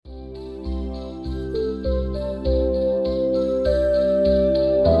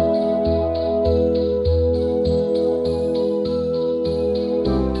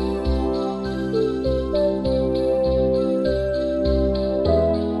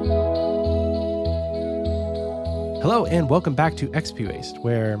Hello and welcome back to XP Waste,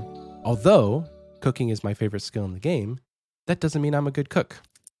 where although cooking is my favorite skill in the game, that doesn't mean I'm a good cook.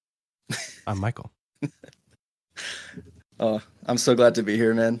 I'm Michael. Oh, I'm so glad to be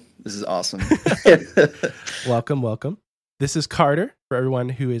here, man. This is awesome. Welcome. This is Carter, for everyone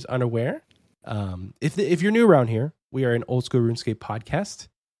who is unaware. If you're new around here, we are an old school RuneScape podcast.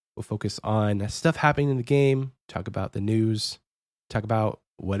 We'll focus on stuff happening in the game, talk about the news, talk about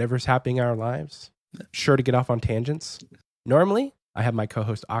whatever's happening in our lives. Sure to get off on tangents. Normally, I have my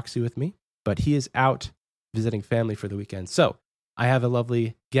co-host Oxy with me, but he is out visiting family for the weekend. So I have a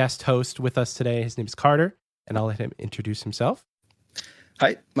lovely guest host with us today. His name is Carter, and I'll let him introduce himself.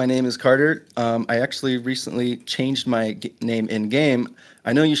 Hi, my name is Carter. I actually recently changed my name in-game.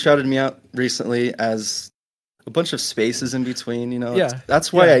 I know you shouted me out recently as a bunch of spaces in between,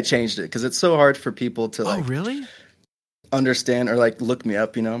 That's why I changed it, because it's so hard for people to really understand or look me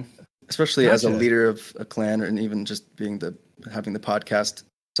up, especially as a leader of a clan, and even just having the podcast.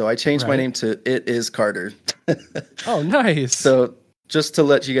 So I changed my name to It Is Carter. Oh, nice. So just to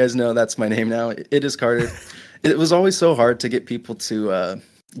let you guys know, that's my name now. It is Carter. It was always so hard to get people to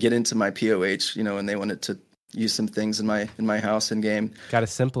get into my POH, when they wanted to use some things in my house in game. Gotta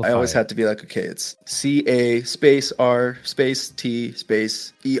simplify. I always had to be like, okay, it's CA space R space T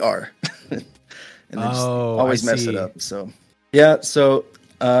space ER. And they just always mess it up. So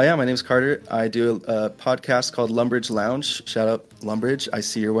my name's Carter. I do a podcast called Lumbridge Lounge. Shout out Lumbridge. I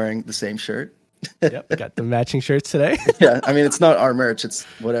see you're wearing the same shirt. Yep, got the matching shirts today. Yeah, I mean, it's not our merch, it's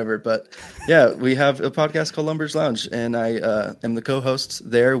whatever. But yeah, we have a podcast called Lumbridge Lounge, and I am the co-host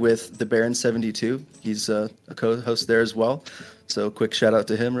there with the Baron72. He's a co-host there as well. So quick shout out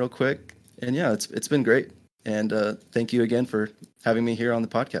to him real quick. And yeah, it's been great. And thank you again for having me here on the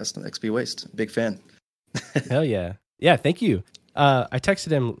podcast on XP Waste. Big fan. Hell yeah. Yeah, thank you. I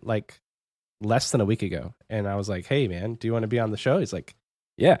texted him like less than a week ago, and I was like, hey, man, do you want to be on the show? He's like,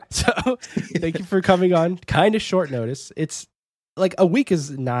 yeah. So thank you for coming on. Kind of short notice. It's like a week is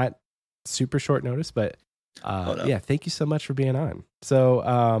not super short notice, but yeah, thank you so much for being on.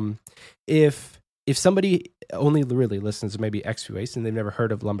 So if somebody only really listens to maybe XP Waste and they've never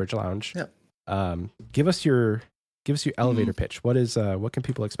heard of Lumbridge Lounge, give us your elevator pitch. What can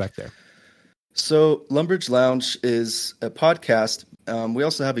people expect there? So Lumbridge Lounge is a podcast. We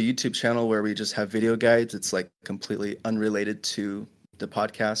also have a YouTube channel where we just have video guides. It's like completely unrelated to the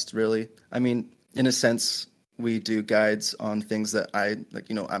podcast, really. I mean, in a sense, we do guides on things that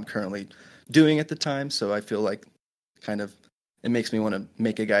I'm currently doing at the time. So I feel like it makes me want to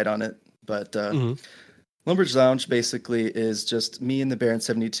make a guide on it. But Lumbridge Lounge basically is just me and the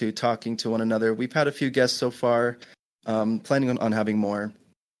Baron72 talking to one another. We've had a few guests so far, planning on having more.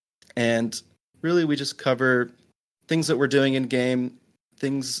 And really, we just cover things that we're doing in game,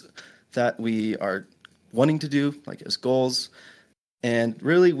 things that we are wanting to do, like as goals. And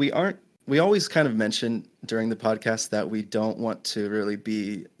really, we always kind of mention during the podcast that we don't want to really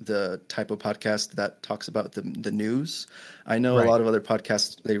be the type of podcast that talks about the news. I know a lot of other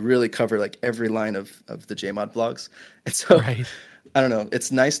podcasts, they really cover like every line of the JMod blogs. And so I don't know,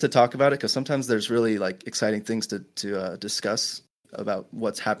 it's nice to talk about it because sometimes there's really like exciting things to discuss about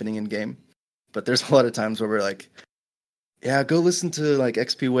what's happening in game. But there's a lot of times where we're like, yeah, go listen to like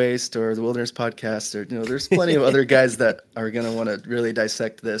XP Waste or the Wilderness Podcast, or there's plenty of other guys that are gonna want to really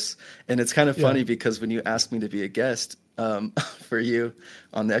dissect this. And it's kind of funny because when you asked me to be a guest for you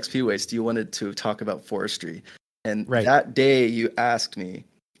on the XP Waste, you wanted to talk about forestry. And that day you asked me,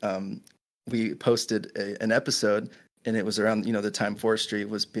 we posted an episode, and it was around the time forestry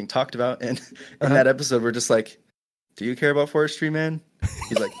was being talked about. And in that episode, we're just like, do you care about forestry, man?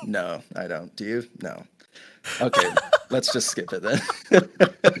 He's like, no, I don't. Do you? No. Okay, let's just skip it then.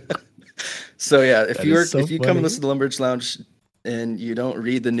 So yeah, if you come and listen to Lumbridge Lounge and you don't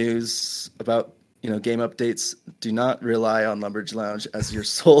read the news about game updates, do not rely on Lumbridge Lounge as your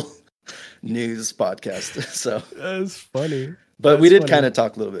sole news podcast. So that's funny. But we did kind of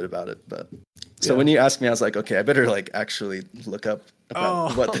talk a little bit about it. But so when you asked me, I was like, okay, I better actually look up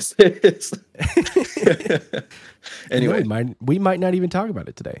about what this is. Anyway, we might not even talk about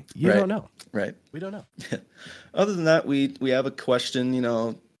it today. You don't know. Right. We don't know. Yeah. Other than that, we have a question,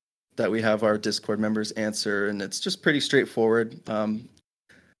 that we have our Discord members answer, and it's just pretty straightforward.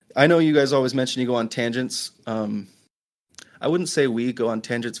 I know you guys always mention you go on tangents. I wouldn't say we go on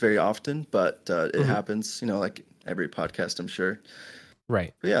tangents very often, but it happens, like every podcast, I'm sure.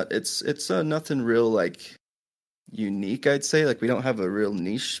 Right. But yeah, it's nothing real unique, I'd say. We don't have a real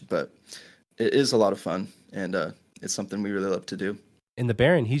niche, but it is a lot of fun, and it's something we really love to do. And the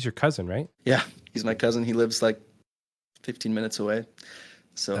Baron, he's your cousin, right? Yeah, he's my cousin. He lives 15 minutes away.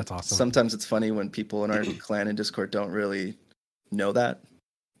 So That's awesome. sometimes it's funny when people in our clan and Discord don't really know that.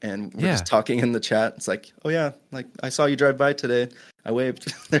 And we're Yeah. just talking in the chat. It's like, oh yeah, like I saw you drive by today. I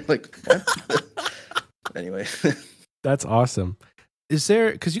waved. They're like, what? Anyway. That's awesome. Is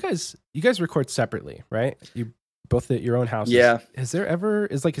there, because you guys record separately, right? You both at your own houses. Yeah. Is there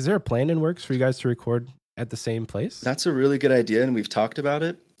a plan in works for you guys to record at the same place? That's a really good idea, and we've talked about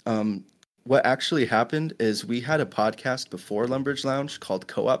it. What actually happened is we had a podcast before Lumbridge Lounge called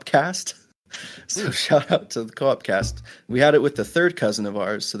Co-op Cast. So shout out to the Co-op Cast. We had it with the third cousin of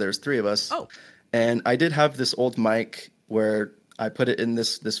ours, so there's three of us. Oh. And I did have this old mic where I put it in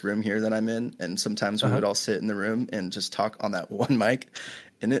this room here that I'm in, and sometimes we would all sit in the room and just talk on that one mic,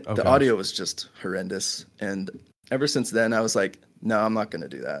 and the audio was just horrendous. And ever since then, I was like, no, I'm not going to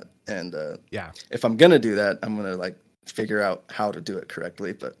do that. And if I'm going to do that, I'm going to like figure out how to do it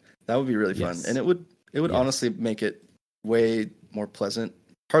correctly. But that would be really fun, and it would honestly make it way more pleasant.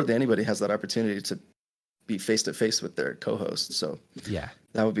 Hardly anybody has that opportunity to be face to face with their co-host, so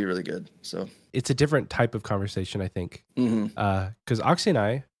that would be really good. So it's a different type of conversation, I think, because Oxy and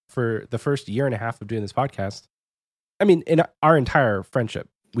I, for the first year and a half of doing this podcast, I mean, in our entire friendship,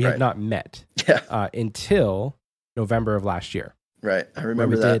 we had not met until November of last year. Right, I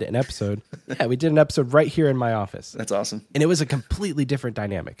remember we did an episode. We did an episode right here in my office. That's awesome, and it was a completely different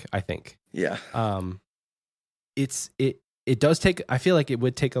dynamic, I think. Yeah. It does take, I feel like it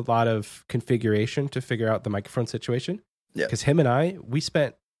would take a lot of configuration to figure out the microphone situation. Yeah. Because him and we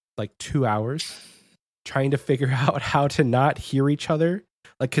spent like 2 hours trying to figure out how to not hear each other.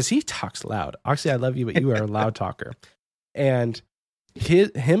 Like, because he talks loud. Oxy, I love you, but you are a loud talker. And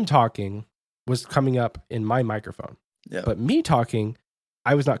him talking was coming up in my microphone. Yeah. But me talking,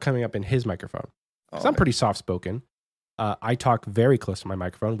 I was not coming up in his microphone. Because I'm pretty soft spoken. I talk very close to my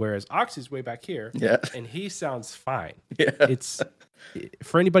microphone, whereas Oxy's way back here, and he sounds fine. Yeah. It's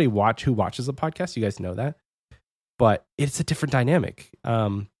for anybody who watches the podcast, you guys know that, but it's a different dynamic.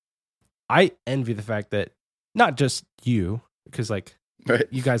 I envy the fact that not just you, because like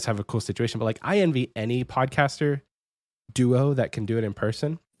you guys have a cool situation, but like I envy any podcaster duo that can do it in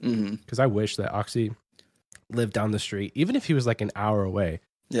person. Because I wish that Oxy lived down the street, even if he was like an hour away.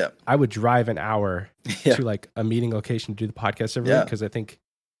 Yeah, I would drive an hour to like a meeting location to do the podcast every week, because I think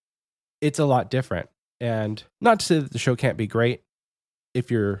it's a lot different. And not to say that the show can't be great if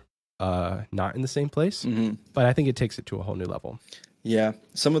you're not in the same place, but I think it takes it to a whole new level. Yeah,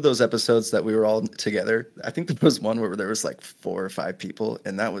 some of those episodes that we were all together, I think there was one where there was like 4 or 5 people,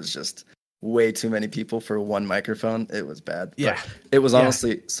 and that was just way too many people for one microphone. It was bad. Yeah, but it was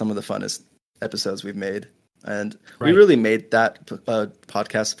honestly some of the funnest episodes we've made. And we really made that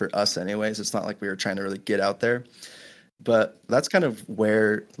podcast for us anyways. It's not like we were trying to really get out there. But that's kind of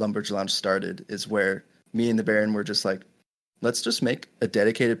where Lumbridge Lounge started, is where me and the Baron were just like, let's just make a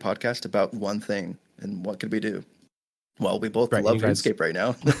dedicated podcast about one thing. And what could we do? Well, we both love RuneScape right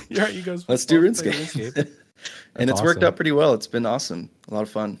now. You guys let's do RuneScape. And it's worked out pretty well. It's been awesome. A lot of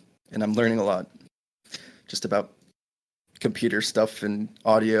fun. And I'm learning a lot just about computer stuff and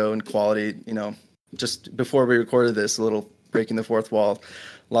audio and quality, Just before we recorded this, a little breaking the fourth wall,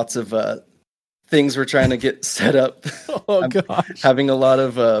 lots of things we're trying to get set up. Oh, gosh. Having a lot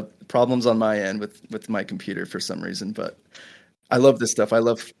of problems on my end with my computer for some reason, but I love this stuff. I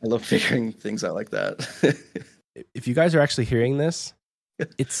love figuring things out like that. If you guys are actually hearing this,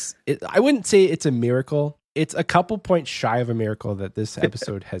 I wouldn't say it's a miracle. It's a couple points shy of a miracle that this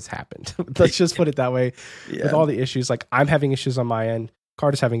episode has happened. Let's just put it that way. Yeah. With all the issues, like I'm having issues on my end,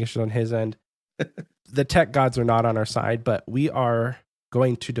 Carter's having issues on his end. The tech gods are not on our side, but we are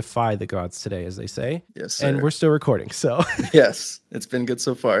going to defy the gods today, as they say. Yes, sir. And we're still recording, so yes, it's been good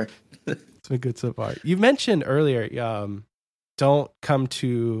so far. It's been good so far. You mentioned earlier, don't come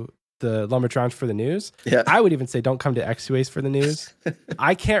to the Lumbridge Lounge for the news. Yeah, I would even say don't come to X2A's for the news.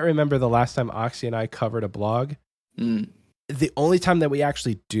 I can't remember the last time Oxy and I covered a blog. The only time that we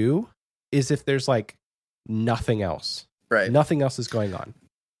actually do is if there's like nothing else. Right, nothing else is going on.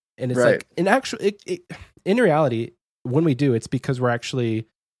 And it's like, in reality, when we do, it's because we're actually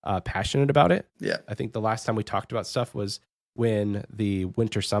passionate about it. Yeah. I think the last time we talked about stuff was when the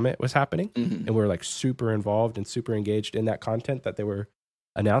Winter Summit was happening. And we were like super involved and super engaged in that content that they were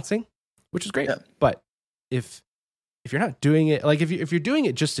announcing, which is great. Yeah. But if you're not doing it, like if you're doing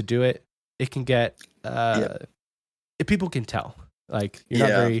it just to do it, it can get, if people can tell, like you're not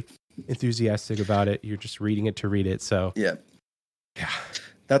very enthusiastic about it. You're just reading it to read it. So yeah.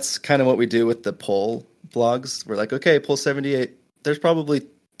 That's kind of what we do with the poll blogs. We're like, okay, poll 78. There's probably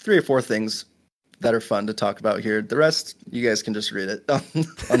 3 or 4 things that are fun to talk about here. The rest, you guys can just read it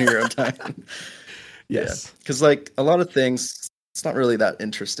on your own time. Yes. Because like a lot of things, it's not really that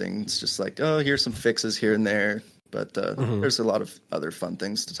interesting. It's just like, oh, here's some fixes here and there, but there's a lot of other fun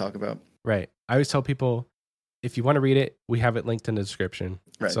things to talk about. Right. I always tell people, if you want to read it, we have it linked in the description.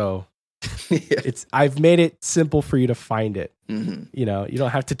 Right. So Yeah. I've made it simple for you to find it. Mm-hmm. You know, you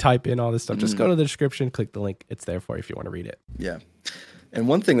don't have to type in all this stuff. Just go to the description, click the link. It's there for you if you want to read it. Yeah. And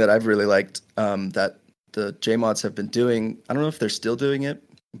one thing that I've really liked that the JMods have been doing, I don't know if they're still doing it,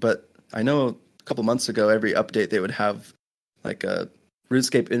 but I know a couple months ago, every update they would have like a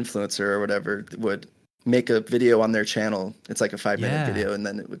RuneScape influencer or whatever would make a video on their channel. It's like a 5-minute video, and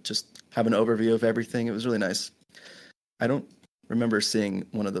then it would just have an overview of everything. It was really nice. I don't remember seeing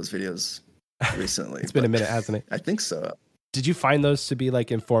one of those videos recently. It's been a minute, hasn't it? I think so. Did you find those to be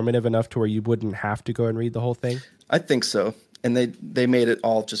like informative enough to where you wouldn't have to go and read the whole thing? I think so. And they made it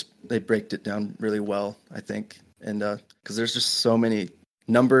all they breaked it down really well, I think. And because there's just so many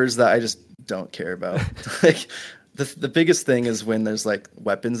numbers that I just don't care about. Like the biggest thing is when there's like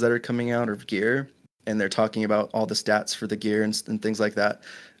weapons that are coming out or gear, and they're talking about all the stats for the gear and things like that.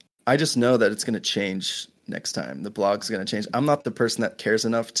 I just know that it's going to change next time. The blog's going to change. I'm not the person that cares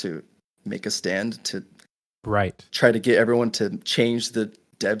enough to make a stand to try to get everyone to change the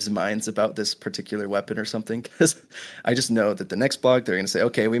devs' minds about this particular weapon or something, because I just know that the next blog they're going to say,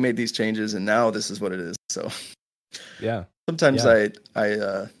 okay, we made these changes and now this is what it is. So yeah, sometimes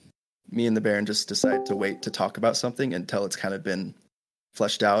me and the Baron just decide to wait to talk about something until it's kind of been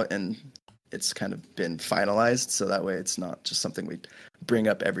fleshed out and it's kind of been finalized, so that way it's not just something we bring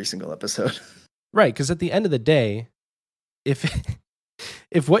up every single episode. Right, because at the end of the day, if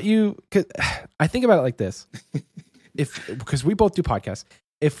what you, cause I think about it like this, because we both do podcasts,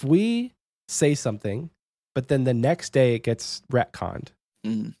 if we say something, but then the next day it gets retconned,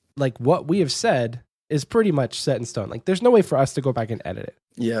 like what we have said is pretty much set in stone. Like there's no way for us to go back and edit it.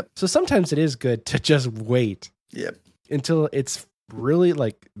 Yep. So sometimes it is good to just wait. Yep. Until it's really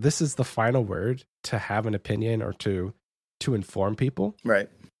like this is the final word to have an opinion or to inform people. Right.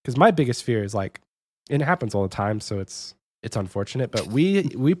 Because my biggest fear is like, and it happens all the time, so it's unfortunate, but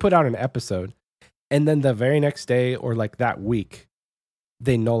we put out an episode and then the very next day or like that week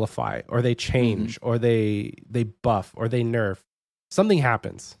they nullify or they change or they buff or they nerf. Something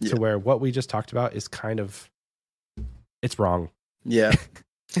happens to where what we just talked about is kind of, it's wrong. Yeah.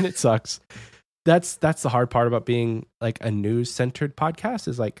 And it sucks. That's the hard part about being like a news-centered podcast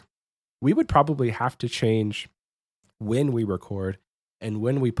is like we would probably have to change when we record and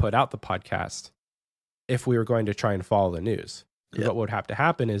when we put out the podcast if we were going to try and follow the news. Because what would have to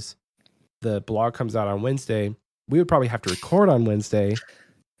happen is the blog comes out on Wednesday. We would probably have to record on Wednesday.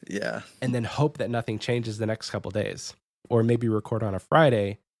 Yeah. And then hope that nothing changes the next couple of days. Or maybe record on a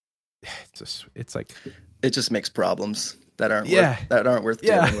Friday. It's like it just makes problems that aren't worth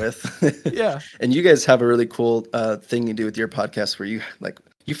dealing with. Yeah. And you guys have a really cool thing you do with your podcast where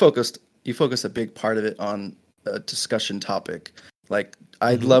you focus a big part of it on a discussion topic. Like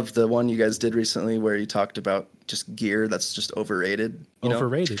I love the one you guys did recently where you talked about just gear that's just overrated.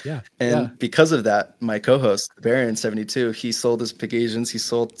 Overrated, yeah. And because of that, my co-host, Baron72, he sold his Pegasians, he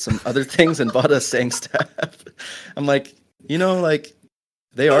sold some other things and bought a Sang staff. I'm like, like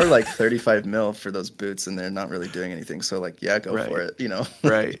they are like 35 mil for those boots and they're not really doing anything. So like, yeah, go for it,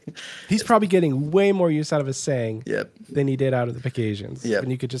 Right. He's probably getting way more use out of his Sang than he did out of the Pegasians. Yep.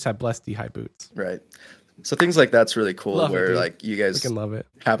 And you could just have blessed high boots. Right. So things like that's really cool Love where it, like you guys love it.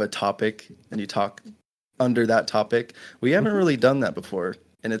 Have a topic and you talk under that topic. We haven't really done that before.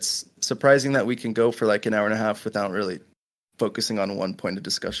 And it's surprising that we can go for like an hour and a half without really focusing on one point of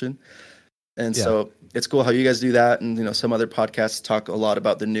discussion. And so it's cool how you guys do that. And, some other podcasts talk a lot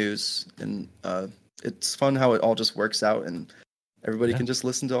about the news and it's fun how it all just works out and everybody can just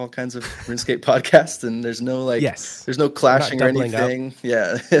listen to all kinds of RuneScape podcasts and there's no there's no clashing or anything. Up.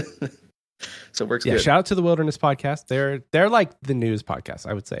 Yeah. So it works good. Shout out to the Wilderness Podcast. They're like the news podcast,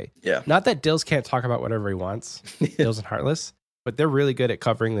 I would say. Yeah. Not that Dills can't talk about whatever he wants, Dills and Heartless, but they're really good at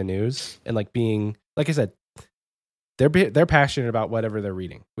covering the news and like being, like I said, they're passionate about whatever they're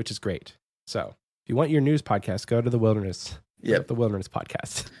reading, which is great. So if you want your news podcast, go to the Wilderness. Yeah. The Wilderness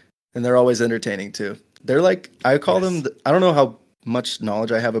Podcast. And they're always entertaining too. They're like, I call them, I don't know how much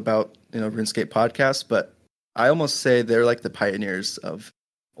knowledge I have about, RuneScape podcasts, but I almost say they're like the pioneers of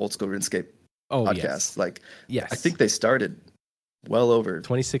old school RuneScape podcasts. Yes. I think they started well over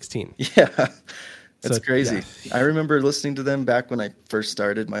 2016. Yeah. That's crazy. Yeah. I remember listening to them back when I first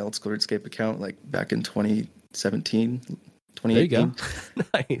started my old school RuneScape account, like back in 2017, 2018. There you go.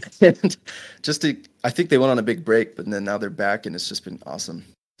 Nice. And I think they went on a big break, but then now they're back and it's just been awesome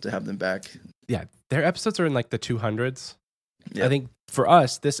to have them back. Yeah. Their episodes are in like the 200s. Yep. I think for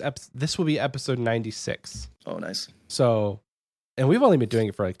us, this will be episode 96. Oh, nice. So and we've only been doing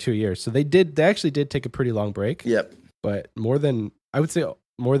it for like 2 years. So they actually did take a pretty long break. Yep. But I would say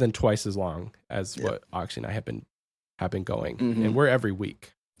more than twice as long as what Oxy and I have been going. Mm-hmm. And we're every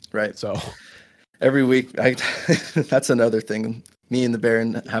week. Right. So every week, that's another thing me and the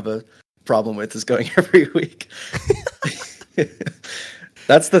Baron have a problem with, is going every week.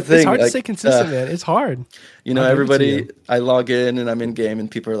 That's the thing. It's hard to stay consistent, man. It's hard. You know, everybody, I log in and I'm in game and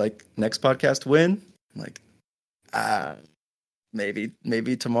people are like, next podcast when? I'm like,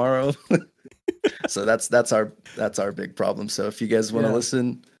 maybe tomorrow. So that's our big problem. So if you guys want to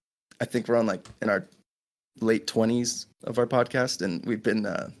listen, I think we're on like in our late 20s of our podcast, and we've been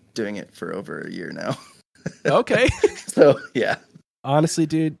doing it for over a year now. Okay. So yeah. Honestly,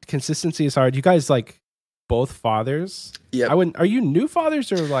 dude, consistency is hard. You guys like both fathers? Yeah. Are you new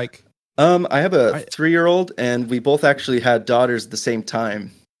fathers or like? I have a 3-year-old, and we both actually had daughters at the same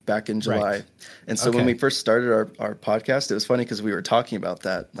time back in July. Right. And so when we first started our podcast, it was funny because we were talking about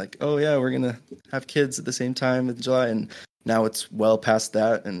that. Like, oh yeah, we're going to have kids at the same time in July. And now it's well past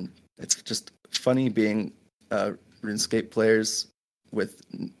that. And it's just funny being RuneScape players with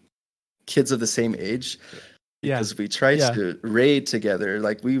kids of the same age. Because we try to raid together.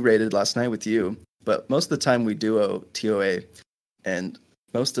 Like we raided last night with you. But most of the time we duo TOA. And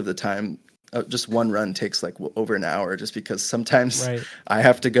most of the time, just one run takes like over an hour, just because sometimes I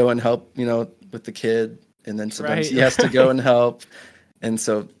have to go and help, with the kid, and then sometimes he has to go and help. And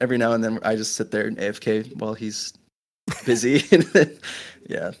so every now and then I just sit there and AFK while he's busy. And then,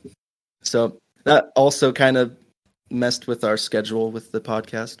 so that also kind of messed with our schedule with the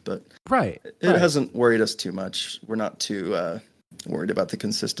podcast, but it hasn't worried us too much. We're not too worried about the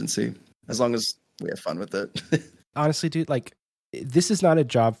consistency, as long as we have fun with it. Honestly, dude, like this is not a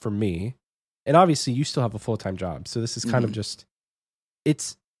job for me. And obviously you still have a full-time job. So this is kind of just,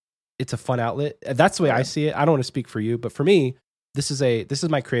 it's a fun outlet. That's the way I see it. I don't want to speak for you, but for me, this is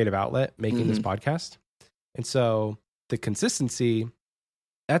my creative outlet, making this podcast. And so the consistency,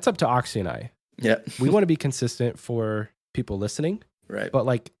 that's up to Oxy and I. Yeah. We want to be consistent for people listening. Right. But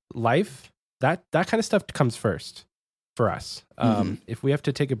like life, that kind of stuff comes first for us. If we have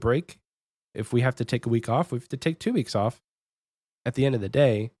to take a break, if we have to take a week off, we have to take 2 weeks off. At the end of the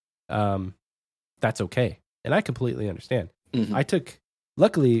day, that's okay. And I completely understand.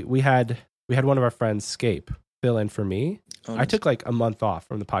 Luckily we had one of our friends, Scape, fill in for me. I took like a month off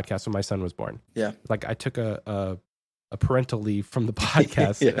from the podcast when my son was born. Yeah. Like I took a parental leave from the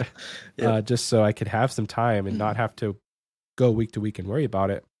podcast just so I could have some time and not have to go week to week and worry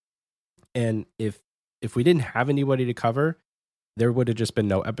about it. And if we didn't have anybody to cover, there would have just been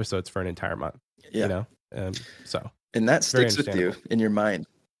no episodes for an entire month. Yeah. And that sticks with you in your mind,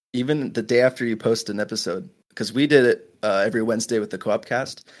 even the day after you post an episode, because we did it every Wednesday with the Co-op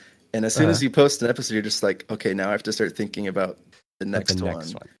Cast. And as soon as you post an episode, you're just like, okay, now I have to start thinking about the next one.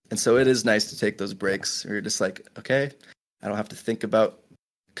 And so it is nice to take those breaks where you're just like, okay, I don't have to think about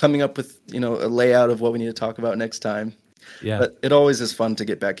coming up with, a layout of what we need to talk about next time. Yeah. But it always is fun to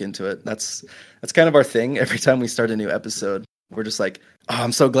get back into it. That's kind of our thing. Every time we start a new episode, we're just like, oh,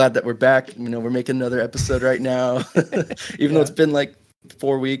 I'm so glad that we're back. We're making another episode right now. Even though it's been like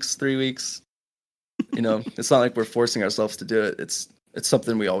 4 weeks, 3 weeks, it's not like we're forcing ourselves to do it. It's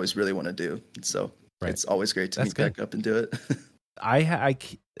something we always really want to do. So it's always great to meet back up and do it. I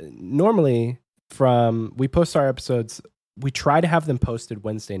normally we post our episodes, we try to have them posted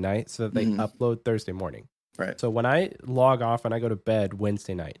Wednesday night so that they upload Thursday morning. Right. So when I log off and I go to bed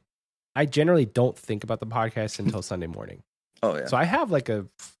Wednesday night, I generally don't think about the podcast until Sunday morning. Oh yeah. So I have like a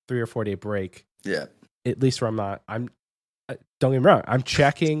 3 or 4 day break. Yeah. At least where I'm don't get me wrong, I'm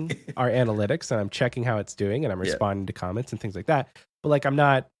checking our analytics and I'm checking how it's doing and I'm responding to comments and things like that. But like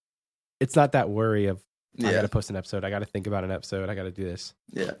it's not that worry of I got to post an episode, I got to think about an episode, I got to do this.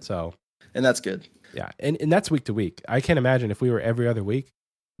 Yeah. So, and that's good. Yeah. And that's week to week. I can't imagine if we were every other week,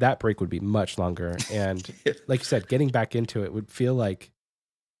 that break would be much longer. And like you said, getting back into it would feel like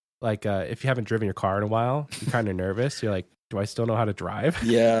if you haven't driven your car in a while, you're kind of nervous. You're like, do I still know how to drive?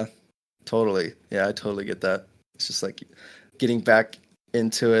 Yeah, totally. Yeah, I totally get that. It's just like getting back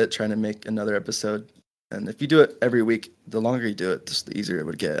into it, trying to make another episode. And if you do it every week, the longer you do it, just the easier it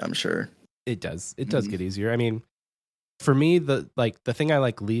would get, I'm sure. It does. It does get easier. I mean, for me, the thing I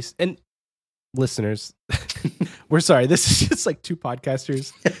like least, and listeners, we're sorry, this is just like two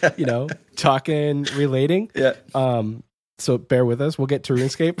podcasters, talking, relating. Yeah. So bear with us. We'll get to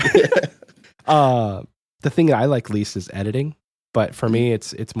RuneScape. The thing that I like least is editing, but for me,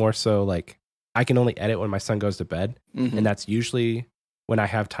 it's more so like I can only edit when my son goes to bed, and that's usually when I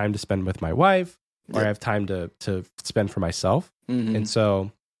have time to spend with my wife or I have time to spend for myself. And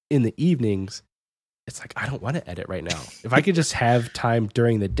so in the evenings, it's like I don't want to edit right now. If I could just have time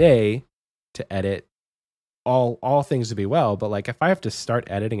during the day to edit, all things would be well. But like if I have to start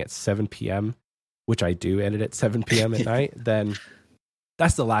editing at 7 p.m., which I do edit at 7 p.m. at night, then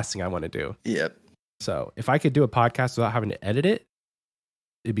that's the last thing I want to do. Yep. So if I could do a podcast without having to edit it,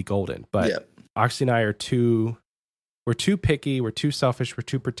 it'd be golden. But Yep. Oxy and I we're too picky, we're too selfish, we're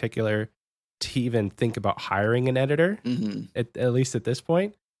too particular to even think about hiring an editor, at least at this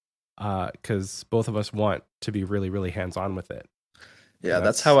point, because both of us want to be really, really hands-on with it. Yeah,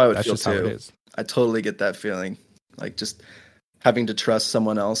 that's how I would that's feel just how it too. is. I totally get that feeling. Like just having to trust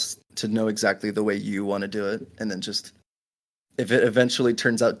someone else to know exactly the way you want to do it. And then just, if it eventually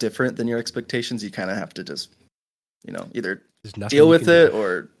turns out different than your expectations, you kind of have to just, either There's nothing deal you with can it do.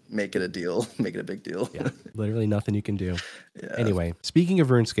 or make it a deal, make it a big deal. Yeah, literally nothing you can do. Yeah. Anyway, speaking of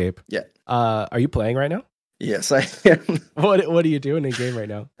RuneScape, Yeah. Are you playing right now? Yes, I am. What are you doing in game right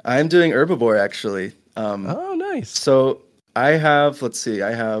now? I'm doing Herbivore actually. Oh, nice. So I have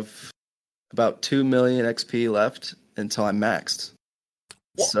about 2 million XP left until I'm maxed.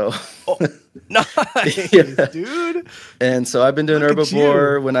 Whoa. So Nice, Yeah. dude. And so I've been doing Look at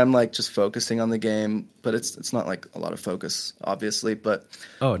Herbivore when I'm like just focusing on the game, but it's not like a lot of focus, obviously. But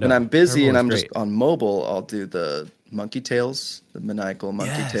when I'm busy and I'm just on mobile, I'll do the monkey tails, the maniacal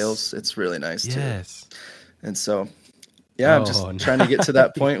monkey tails. It's really nice too. Yes. And so, yeah, I'm just trying to get to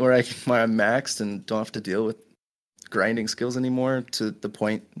that point where I'm maxed and don't have to deal with grinding skills anymore to the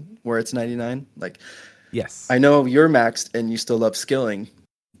point where it's 99. Like, yes, I know you're maxed and you still love skilling,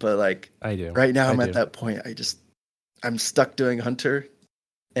 but like I do. Right now, I'm at that point. I'm stuck doing Hunter,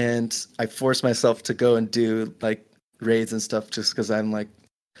 and I force myself to go and do like raids and stuff just because I'm like,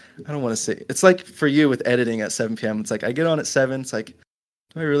 I don't want to say. It's like for you with editing at 7 p.m. It's like I get on at 7. It's like,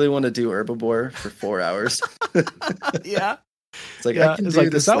 do I really want to do Herbivore for 4 hours? Yeah. It's like I can do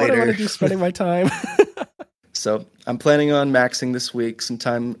this is that later. what I want to do? Spending my time. So I'm planning on maxing this week,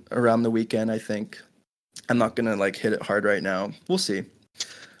 sometime around the weekend. I think I'm not gonna like hit it hard right now. We'll see.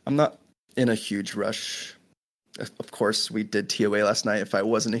 I'm not in a huge rush. Of course, we did TOA last night. If I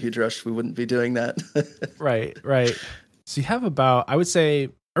wasn't a huge rush, we wouldn't be doing that. Right. So you have about, I would say,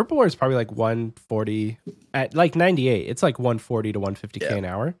 Herbivore is probably like 140 at like 98. It's like 140 to 150k an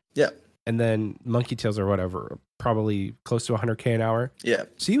hour. Yeah. And then monkey tails or whatever, probably close to 100k an hour. Yeah.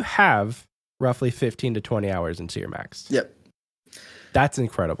 So you have roughly 15 to 20 hours into your max. Yep. That's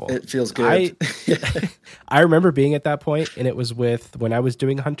incredible. It feels good. I remember being at that point, and it was when I was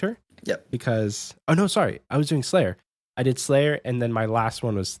doing Hunter. Yep. Because, I was doing Slayer. I did Slayer, and then my last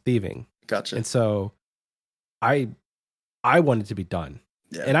one was Thieving. Gotcha. And so I wanted to be done.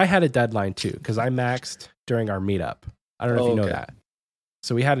 Yeah. And I had a deadline too, because I maxed during our meetup. I don't know if you know that.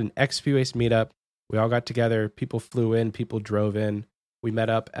 So we had an XP-based meetup. We all got together. People flew in. People drove in. We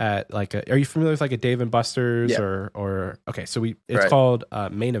met up at like are you familiar with like a Dave and Buster's or okay? So it's called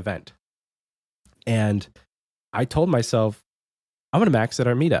Main Event. And I told myself, I'm going to max at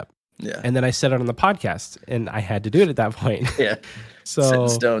our meetup. Yeah. And then I said it on the podcast, and I had to do it at that point. Yeah. So set in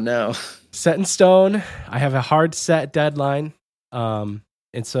stone now. Set in stone. I have a hard set deadline.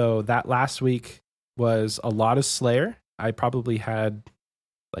 And so that last week was a lot of Slayer. I probably had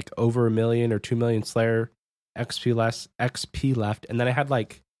like over 1 million or 2 million Slayer XP left. And then I had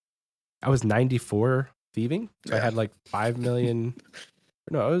I was 94 thieving. So I had like 5 million.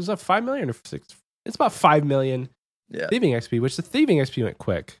 No, it was a 5 million or 6. It's about 5 million thieving XP, which the thieving XP went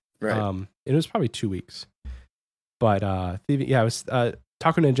quick. Right. It was probably 2 weeks. But thieving, I was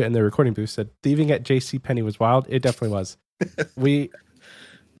Taco Ninja in the recording booth said thieving at JCPenney was wild. It definitely was.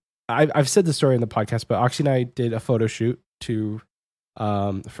 I've said the story in the podcast, but Oxy and I did a photo shoot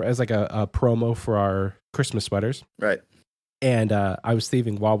as like a promo for our Christmas sweaters. Right. And I was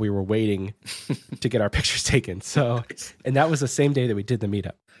thieving while we were waiting to get our pictures taken. So, and that was the same day that we did the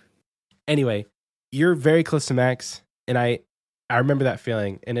meetup. Anyway, you're very close to max, and I remember that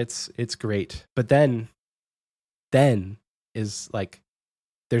feeling, and it's great. But then is like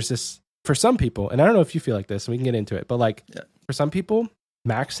there's this for some people, and I don't know if you feel like this, and we can get into it, but for some people,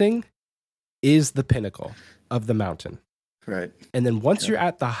 maxing is the pinnacle of the mountain. Right. And then once you're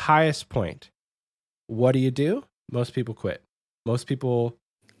at the highest point, what do? Most people quit. Most people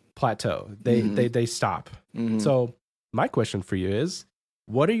plateau. They stop. Mm-hmm. So my question for you is,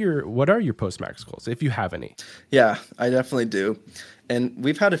 what are your post-max goals, if you have any? Yeah, I definitely do. And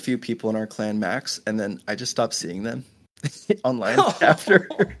we've had a few people in our clan max, and then I just stopped seeing them online after.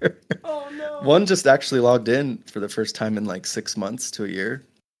 Oh no. One just actually logged in for the first time in like 6 months to a year.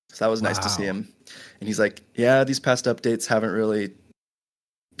 So that was nice to see him. And he's like, yeah, these past updates haven't really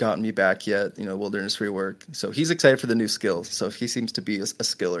gotten me back yet, Wilderness rework. So he's excited for the new skill. So he seems to be a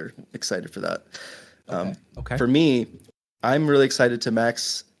skiller, excited for that. Okay. For me, I'm really excited to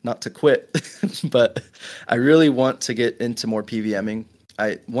max, not to quit, but I really want to get into more PVMing.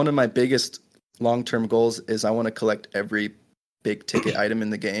 One of my biggest long-term goals is I want to collect every big ticket item in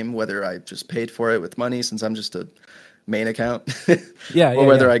the game, whether I just paid for it with money since I'm just a main account, or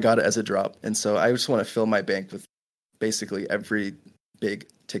whether I got it as a drop. And so I just want to fill my bank with basically every big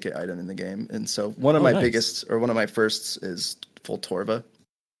ticket item in the game. And so one of my biggest, or one of my firsts, is full Torva.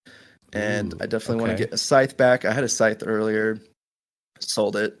 And I definitely want to get a scythe back. I had a scythe earlier,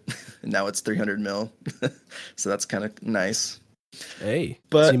 sold it, and now it's 300 mil. So that's kind of nice. Hey,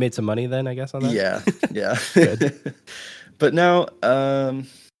 but so you made some money then, I guess, on that? Yeah. Good. But now,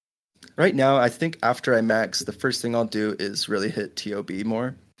 right now, I think after I max, the first thing I'll do is really hit TOB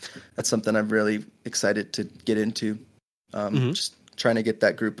more. That's something I'm really excited to get into. Just trying to get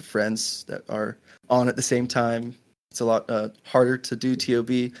that group of friends that are on at the same time. It's a lot harder to do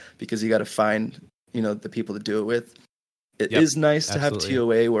TOB because you got to find, the people to do it with. It is nice to have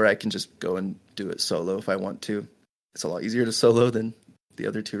TOA where I can just go and do it solo if I want to. It's a lot easier to solo than the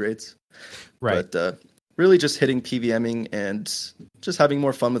other two raids. Right. But really just hitting PVMing and just having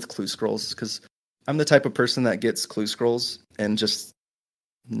more fun with clue scrolls, because I'm the type of person that gets clue scrolls and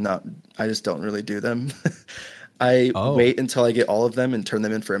I just don't really do them. I wait until I get all of them and turn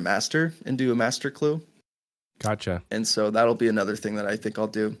them in for a master and do a master clue. Gotcha. And so that'll be another thing that I think I'll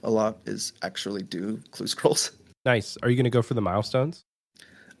do a lot, is actually do clue scrolls. Nice. Are you going to go for the milestones?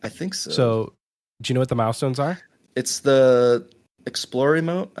 I think so. So do you know what the milestones are? It's the Explorer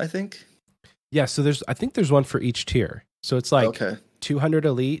emote, I think. Yeah, so I think there's one for each tier. So it's like 200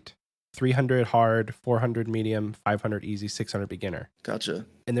 elite, 300 hard, 400 medium, 500 easy, 600 beginner. Gotcha.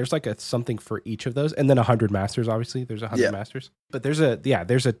 And there's like something for each of those, and then 100 masters. Obviously, there's 100 masters. But there's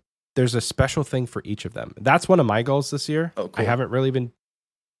a special thing for each of them. That's one of my goals this year. Oh, cool. I haven't really been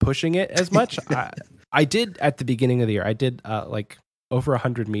pushing it as much. I did at the beginning of the year. I did like over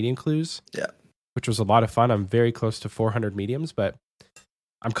 100 medium clues. Yeah. Which was a lot of fun. I'm very close to 400 mediums, but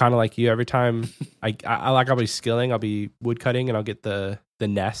I'm kind of like you. Every time I'll be skilling, I'll be woodcutting, and I'll get the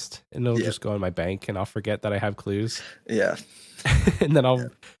nest, and it'll just go in my bank, and I'll forget that I have clues. Yeah. And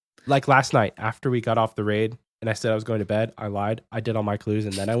then like last night after we got off the raid, and I said I was going to bed. I lied. I did all my clues,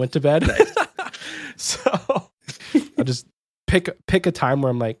 and then I went to bed. So I'll just pick a time where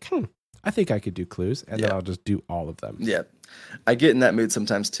I'm like, I think I could do clues, and then I'll just do all of them. Yeah. I get in that mood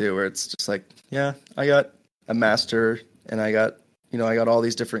sometimes too, where it's just like, I got a master and I got all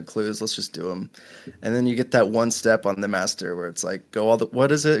these different clues. Let's just do them. And then you get that one step on the master where it's like, go all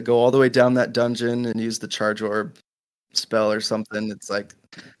the way down that dungeon and use the charge orb spell or something. It's like,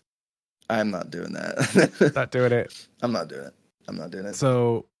 I'm not doing that. Not doing it. I'm not doing it.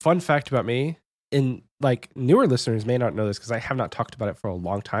 So, fun fact about me, and like newer listeners may not know this because I have not talked about it for a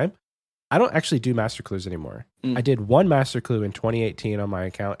long time. I don't actually do master clues anymore. I did one master clue in 2018 on my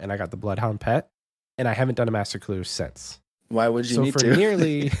account, and I got the Bloodhound pet, and I haven't done a master clue since. Why would you need to? So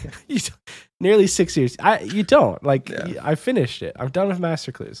for nearly 6 years, you don't. I finished it. I'm done with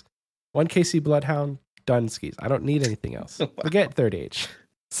master clues. 1 KC Bloodhound, done skis. I don't need anything else. Wow. Forget third age.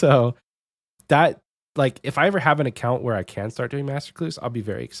 So that, like, if I ever have an account where I can start doing master clues, I'll be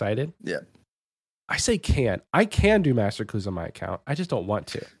very excited. Yeah. I say can. I can do master clues on my account. I just don't want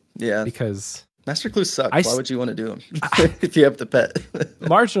to. Yeah. Because master clues suck. Why would you want to do them if you have the pet?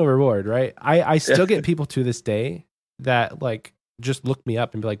 Marginal reward, right? I still get people to this day that like just look me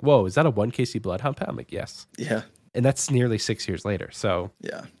up and be like, "Whoa, is that a 1 KC Bloodhound pet?" I'm like, "Yes." Yeah. And that's nearly 6 years later. So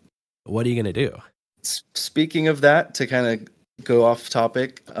yeah. What are you gonna do? Speaking of that, to kind of go off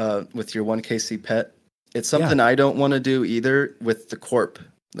topic with your 1 KC pet, it's something I don't want to do either with the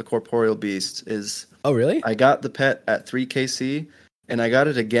corporeal beast. Is oh really? I got the pet at 3 KC. And I got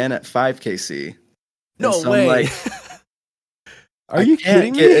it again at 5 KC. No way. I'm like, are you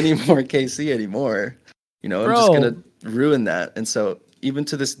kidding me? I can't get any more KC anymore. I'm just going to ruin that. And so even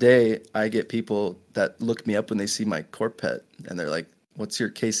to this day, I get people that look me up when they see my corp pet. And they're like, what's your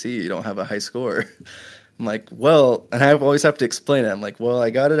KC? You don't have a high score. I'm like, well, and I always have to explain it. I'm like, well, I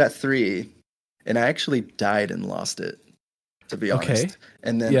got it at 3. And I actually died and lost it, to be honest. Okay.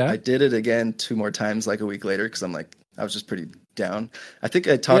 And then I did it again 2 more times like a week later because I'm like, I was just pretty down. I think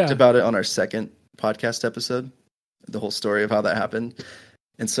I talked about it on our second podcast episode, the whole story of how that happened.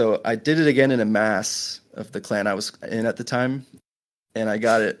 And so I did it again in a mass of the clan I was in at the time, and I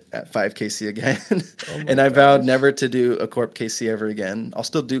got it at 5 KC again. And I vowed never to do a Corp KC ever again. I'll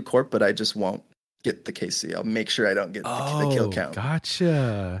still do Corp, but I just won't get the KC. I'll make sure I don't get the kill count.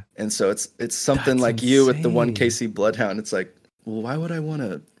 Gotcha. And so it's something that's like insane. You with the 1 KC Bloodhound. It's like, well, why would I want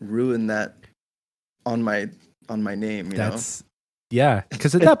to ruin that on my name, you know? Yeah,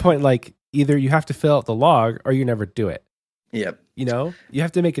 because at that point, like, either you have to fill out the log or you never do it. Yep. You know, you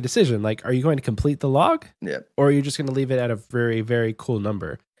have to make a decision. Like, are you going to complete the log? Yep. Or are you just going to leave it at a very, very cool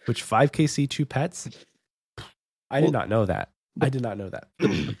number? Which 5KC 2 pets? I did not know that. I did not know that.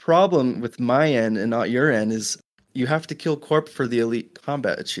 The problem with my end and not your end is you have to kill Corp for the elite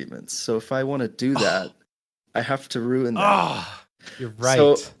combat achievements. So if I want to do that, I have to ruin that. Oh, you're right.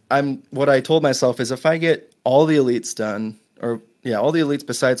 So what I told myself is if I get all the elites done, or all the elites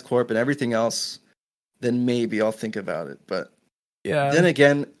besides Corp and everything else, then maybe I'll think about it. But then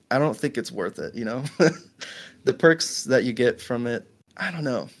again, I don't think it's worth it, you know? The perks that you get from it, I don't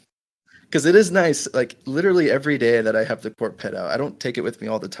know. Because it is nice, like literally every day that I have the Corp pet out, I don't take it with me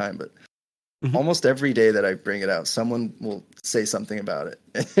all the time, but almost every day that I bring it out, someone will say something about it.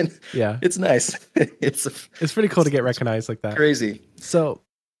 And it's nice. It's pretty cool to get recognized like that. Crazy. So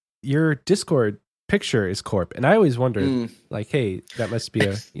your Discord picture is Corp, and I always wondered, like, hey, that must be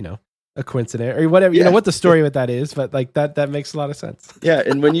a coincidence or whatever, you know what the story with that is, but like that makes a lot of sense. Yeah,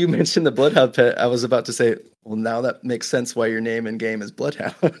 and when you mentioned the Bloodhound pet, I was about to say, well, now that makes sense why your name in game is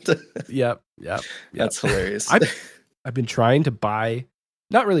Bloodhound. Yep. That's hilarious. I've been trying to buy,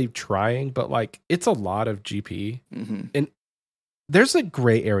 not really trying, but like it's a lot of GP, and there's a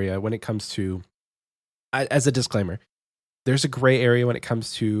gray area when it comes to, as a disclaimer, there's a gray area when it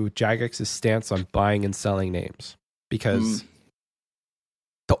comes to Jagex's stance on buying and selling names, because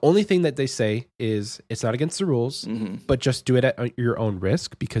the only thing that they say is it's not against the rules, but just do it at your own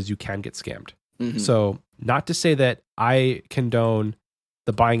risk because you can get scammed. So not to say that I condone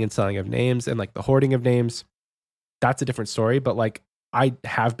the buying and selling of names and like the hoarding of names. That's a different story. But like I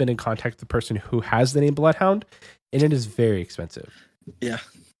have been in contact with the person who has the name Bloodhound, and it is very expensive. Yeah.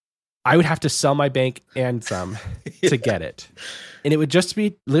 I would have to sell my bank and some to get it. And it would just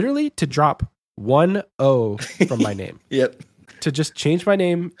be literally to drop 1 O from my name. Yep. To just change my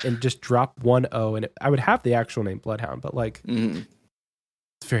name and just drop 1 O, and I would have the actual name Bloodhound, but like it's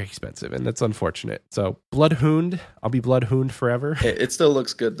very expensive, and that's unfortunate. So Bloodhound, I'll be Bloodhound forever. It still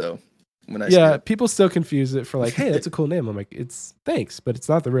looks good though. When I people still confuse it for like, hey, that's a cool name. I'm like, it's thanks, but it's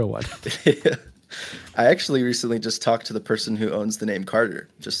not the real one. I actually recently just talked to the person who owns the name Carter,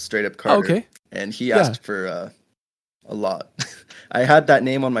 just straight up Carter. Okay. And he asked for a lot. I had that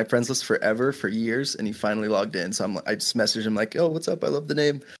name on my friends list forever, for years, and he finally logged in. So I just messaged him like, "Oh, what's up? I love the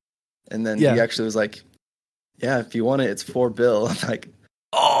name." And then he actually was like, "Yeah, if you want it, it's $4 I'm like,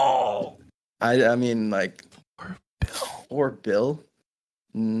 "Oh." I mean, like $4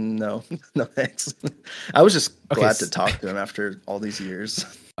 No, no thanks. I was just glad to talk to him after all these years.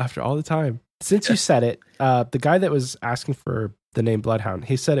 After all the time. Since you said it, the guy that was asking for the name Bloodhound,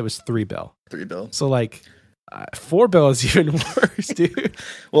 he said it was $3. $3. So like $4 is even worse, dude.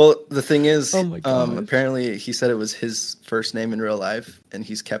 Well, the thing is, apparently he said it was his first name in real life, and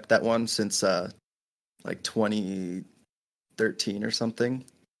he's kept that one since like 2013 or something.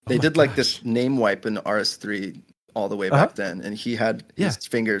 They did like this name wipe in RS3 all the way back then, and he had his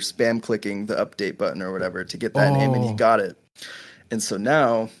finger spam clicking the update button or whatever to get that name, and he got it. And so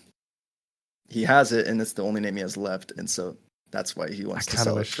now he has it, and it's the only name he has left, and so that's why he wants to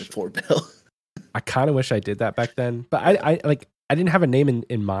sell it for $4. I kind of wish I did that back then, but I didn't have a name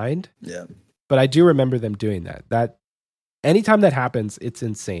in mind. Yeah. But I do remember them doing that. That anytime that happens, it's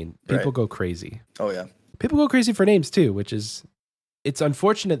insane. People go crazy. Oh yeah. People go crazy for names too, which is, it's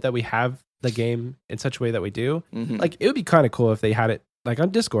unfortunate that we have the game in such a way that we do. Like it would be kind of cool if they had it like on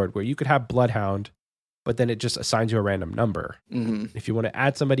Discord where you could have Bloodhound, but then it just assigns you a random number. If you want to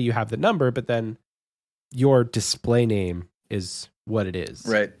add somebody, you have the number, but then your display name is what it is.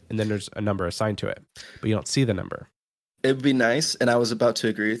 Right. And then there's a number assigned to it, but you don't see the number. It would be nice, and I was about to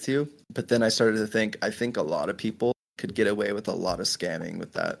agree with you, but then I started to think, I think a lot of people could get away with a lot of scamming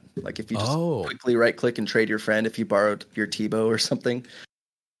with that. Like if you just quickly right click and trade your friend, if you borrowed your Tebow or something.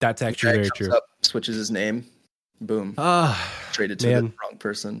 That's actually very true. Up, switches his name, boom, traded to the wrong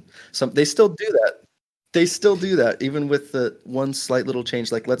person. They still do that. They still do that, even with the one slight little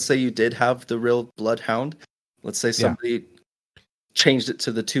change. Like let's say you did have the real Bloodhound. Let's say somebody changed it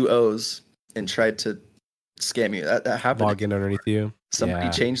to the 2 O's and tried to scam you. That happened. Log in underneath you. Somebody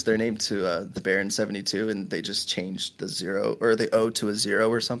changed their name to the Baron 72, and they just changed the 0 or the O to a 0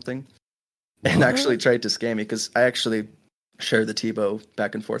 or something, and actually tried to scam me because I actually shared the Tebow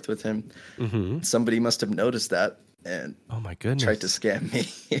back and forth with him. Somebody must have noticed that and oh my goodness, tried to scam me.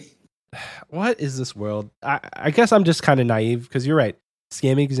 What is this world? I guess I'm just kind of naive because you're right.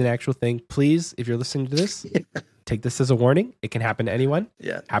 Scamming is an actual thing. Please, if you're listening to this, take this as a warning. It can happen to anyone.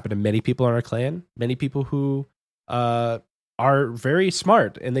 Yeah. Happen to many people in our clan. Many people who are very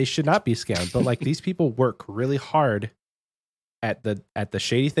smart and they should not be scammed. But like these people work really hard at the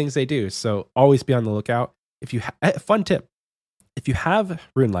shady things they do. So always be on the lookout. If you fun tip, if you have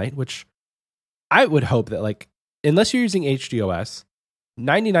RuneLite, which I would hope that, like, unless you're using HDOS,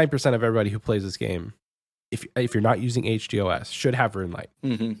 99% of everybody who plays this game, if you're not using HDOS, should have RuneLite.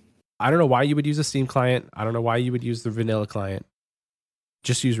 Mm-hmm. I don't know why you would use a Steam client. I don't know why you would use the vanilla client.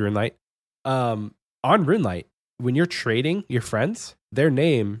 Just use RuneLite. On RuneLite, when you're trading your friends, their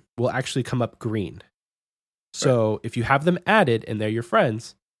name will actually come up green. So if you have them added and they're your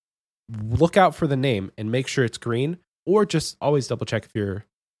friends, look out for the name and make sure it's green, or just always double check if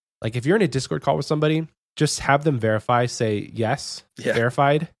you're in a Discord call with somebody, just have them verify, say yes,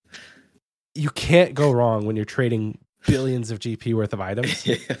 verified. You can't go wrong when you're trading billions of GP worth of items.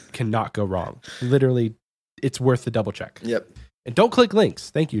 Cannot go wrong. Literally, it's worth the double check. Yep. And don't click links.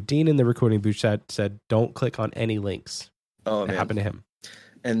 Thank you. Dean in the recording booth said don't click on any links. Oh, that happened to him.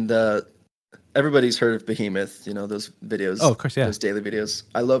 And everybody's heard of Behemoth, those videos. Oh, of course, yeah. Those daily videos.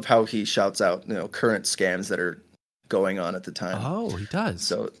 I love how he shouts out, current scams that are going on at the time. Oh, he does.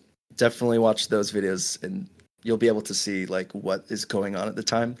 So definitely watch those videos and you'll be able to see like what is going on at the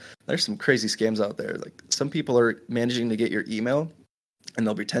time. There's some crazy scams out there. Like some people are managing to get your email and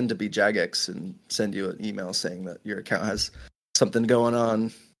they'll pretend to be Jagex and send you an email saying that your account has something going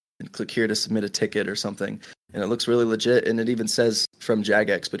on and click here to submit a ticket or something. And it looks really legit. And it even says from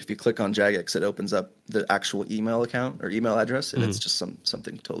Jagex, but if you click on Jagex, it opens up the actual email account or email address and it's just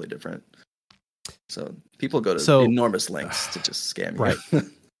something totally different. So people go to enormous lengths to just scam you. Right.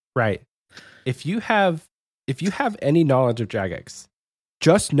 Right. If you have any knowledge of Jagex,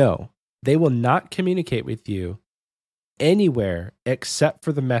 just know they will not communicate with you anywhere except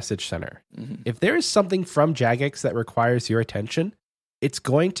for the message center. Mm-hmm. If there is something from Jagex that requires your attention, it's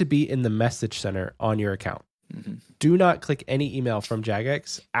going to be in the message center on your account. Mm-hmm. Do not click any email from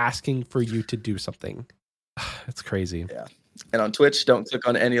Jagex asking for you to do something. It's crazy. Yeah. And on Twitch, don't click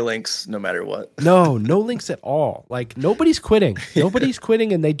on any links no matter what. No links at all. Like nobody's quitting. Nobody's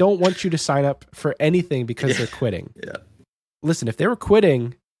quitting and they don't want you to sign up for anything because they're quitting. Yeah. Listen, if they were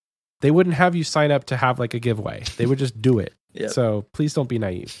quitting, they wouldn't have you sign up to have like a giveaway. They would just do it. Yep. So please don't be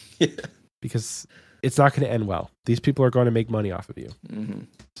naive because it's not going to end well. These people are going to make money off of you. Mm-hmm.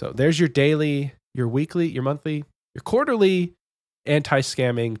 So there's your daily, your weekly, your monthly, your quarterly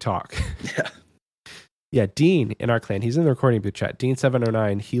anti-scamming talk. Yeah. Yeah, Dean in our clan, he's in the recording booth chat.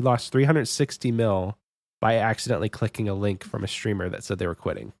 Dean709, he lost 360 mil by accidentally clicking a link from a streamer that said they were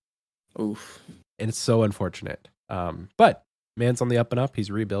quitting. Oof. And it's so unfortunate. But man's on the up and up.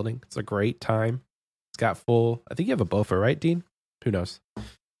 He's rebuilding. It's a great time. It's got full, I think you have a BOFA, right, Dean? Who knows?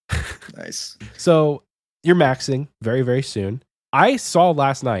 Nice. So you're maxing very, very soon. I saw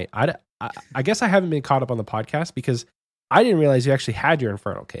last night, I guess I haven't been caught up on the podcast because I didn't realize you actually had your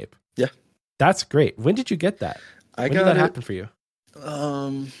Infernal Cape. Yeah. That's great. When did you get that? When did that happen for you?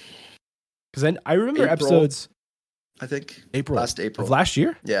 Because then I remember episodes. I think last April of last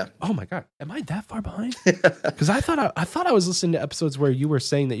year. Yeah. Oh my god, am I that far behind? Because I thought I was listening to episodes where you were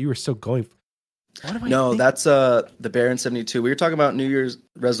saying that you were still going. What am I? No, that's the Baron 72. We were talking about New Year's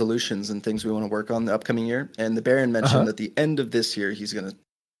resolutions and things we want to work on the upcoming year, and the Baron mentioned at the end of this year he's going to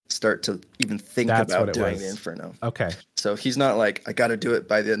start to even think about doing the Inferno. Okay. So he's not like, I got to do it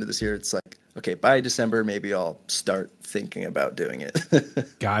by the end of this year. It's like, okay, by December, maybe I'll start thinking about doing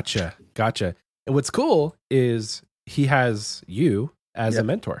it. Gotcha. And what's cool is he has you as a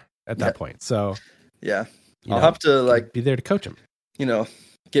mentor at that point. So yeah, I'll have to be there to coach him.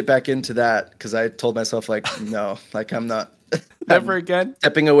 Get back into that because I told myself no, I'm not. Never again.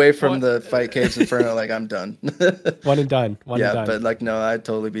 Stepping away from the Fight Caves Inferno, I'm done. One and done. But no, I'd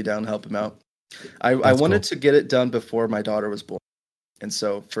totally be down to help him out. I wanted to get it done before my daughter was born. And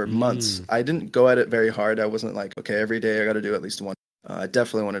so for months, I didn't go at it very hard. I wasn't like, okay, every day I got to do at least one. I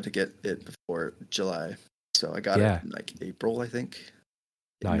definitely wanted to get it before July. So I got it in April, I think.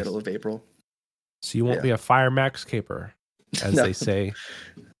 Nice. Middle of April. So you won't be a Fire Max caper, as they say.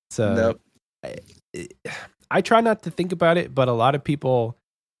 So I try not to think about it, but a lot of people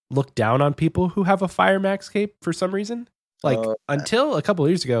look down on people who have a Fire Max cape for some reason. Until a couple of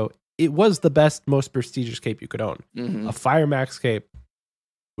years ago, it was the best, most prestigious cape you could own. Mm-hmm. A Fire Max cape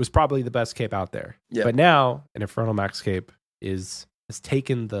was probably the best cape out there. Yeah. But now an Infernal Max cape has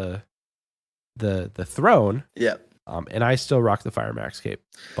taken the throne. Yeah. And I still rock the Fire Max cape,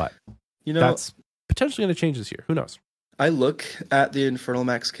 but that's potentially going to change this year. Who knows? I look at the Infernal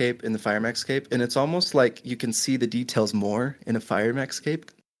Max cape and the Fire Max cape, and it's almost like you can see the details more in a Fire Max cape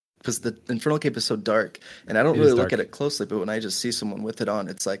because the Infernal cape is so dark, and I don't really look at it closely. But when I just see someone with it on,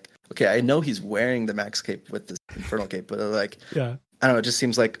 it's like, okay, I know he's wearing the Max cape with this Infernal cape, but I don't know. It just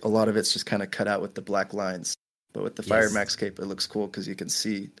seems like a lot of it's just kind of cut out with the black lines. But with the Fire Yes. Max Cape, it looks cool because you can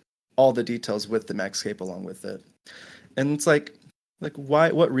see all the details with the Max Cape along with it. And it's like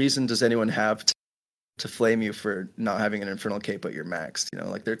why? What reason does anyone have to flame you for not having an Infernal Cape but you're maxed? You know,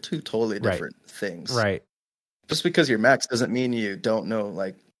 like they're two totally Right. different things. Right. Just because you're maxed doesn't mean you don't know.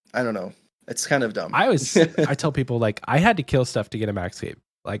 Like, I don't know. It's kind of dumb. I tell people like I had to kill stuff to get a max cape.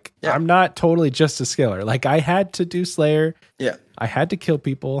 Like Yeah. I'm not totally just a skiller. Like I had to do Slayer. Yeah. I had to kill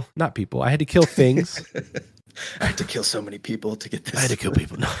people, not people. I had to kill things. I had to kill so many people to get this. I had to kill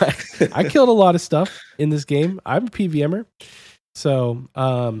people. No, I killed a lot of stuff in this game. I'm a PVMer. So,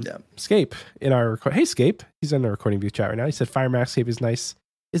 Scape in our hey Scape, he's in the recording booth chat right now. He said Fire Max Cape is nice.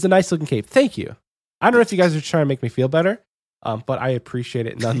 Is a nice looking cape. Thank you. I don't know if you guys are trying to make me feel better, but I appreciate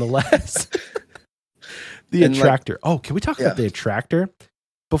it nonetheless. The And, attractor. Can we talk about the attractor?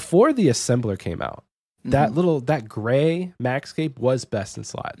 Before the assembler came out, Mhm. that gray Max Cape was best in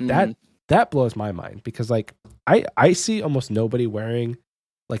slot. Mhm. That blows my mind because like I see almost nobody wearing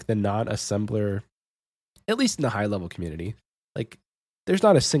like the non-assembler, at least in the high level community. Like there's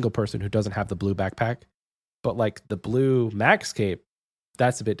not a single person who doesn't have the blue backpack, but like the blue Max Cape,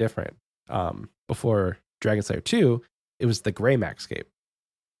 that's a bit different. Before Dragon Slayer 2, it was the gray Max Cape,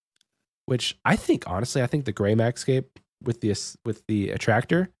 which I think the gray Max Cape with the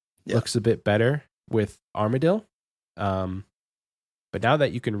attractor looks a bit better with Armadillo. But now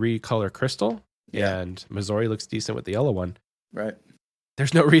that you can recolor Crystal and Missouri looks decent with the yellow one, Right.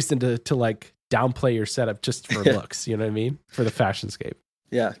 there's no reason to like downplay your setup just for looks. You know what I mean? For the fashion scape.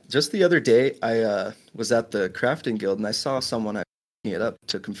 Yeah. Just the other day, I was at the crafting guild and I saw someone picking it up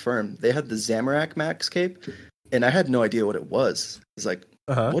to confirm. They had the Zamorak Max Cape, and I had no idea what it was. I was like,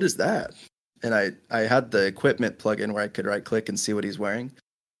 what is that? And I had the equipment plugin where I could right click and see what he's wearing.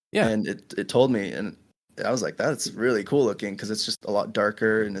 Yeah. And it told me, and I was like, that's really cool looking because it's just a lot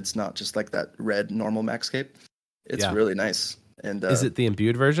darker and it's not just like that red normal Max Cape. It's really nice. And is it the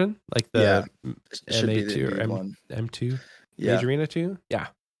imbued version? Like the it should be the MA2 or imbued one. M2? Yeah. Mage Arena 2? Yeah.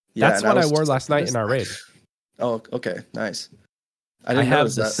 Yeah, That's and what I was wore just last like, night in our raid. Oh, okay. Nice. I didn't have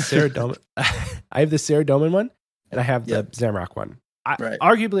notice the that. Saradomin. I have the Saradomin one, and I have the Zamrock one.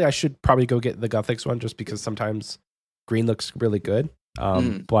 Arguably, I should probably go get the Guthix one just because sometimes green looks really good.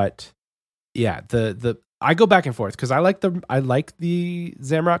 But yeah, the I go back and forth because I like the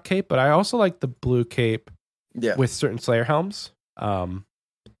Zamrock cape, but I also like the blue cape with certain Slayer helms. A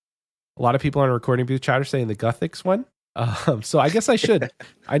lot of people on a recording booth chat are saying the Guthix one. So I guess I should.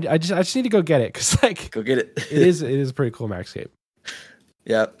 I just need to go get it because like go get it. it is a pretty cool max cape.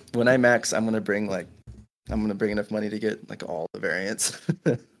 Yeah, when I max, I'm gonna bring enough money to get like all the variants.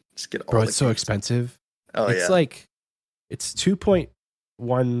 Just get all. Bro, it's so expensive. Oh it's like it's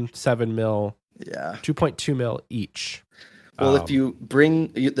 2.17 mil. Yeah, 2.2 mil each. Well, if you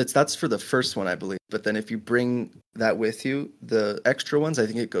bring that's for the first one, I believe. But then if you bring that with you, the extra ones, I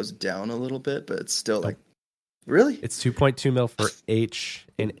think it goes down a little bit, but it's still like really. It's 2.2 mil for H,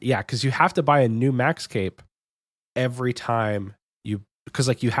 and because you have to buy a new max cape every time because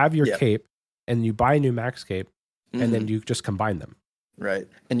like you have your cape and you buy a new max cape and then you just combine them. Right,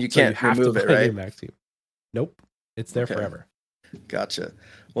 and you can't remove it, right? Max cape. Nope, it's there forever. Gotcha.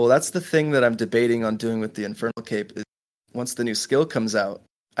 Well, that's the thing that I'm debating on doing with the Infernal Cape. Is once the new skill comes out,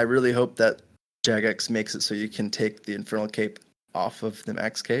 I really hope that Jagex makes it so you can take the Infernal Cape off of the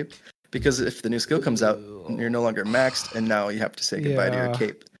Max Cape. Because if the new skill comes out, you're no longer maxed, and now you have to say goodbye to your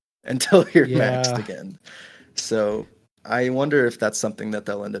cape until you're maxed again. So I wonder if that's something that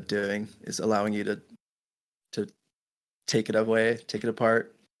they'll end up doing, is allowing you to take it away, take it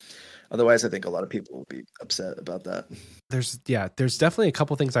apart. Otherwise, I think a lot of people will be upset about that. There's definitely a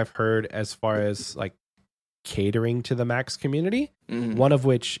couple things I've heard as far as like catering to the max community. One of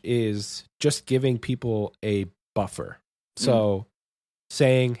which is just giving people a buffer. So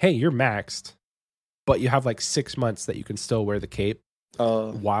saying, hey, you're maxed, but you have like 6 months that you can still wear the cape.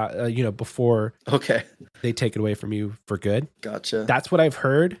 Before they take it away from you for good. Gotcha. That's what I've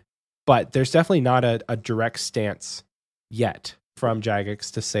heard, but there's definitely not a direct stance yet from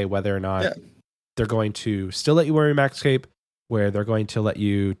Jagex to say whether or not they're going to still let you wear your max cape, where they're going to let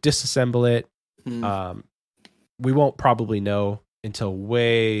you disassemble it. We won't probably know until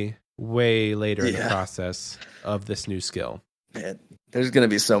way later in the process of this new skill. Man, there's going to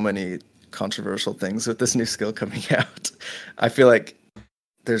be so many controversial things with this new skill coming out. I feel like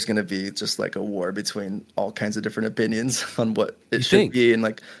there's going to be just like a war between all kinds of different opinions on what it should be, and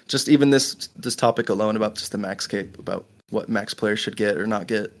like just even this topic alone about just the max cape, about what max players should get or not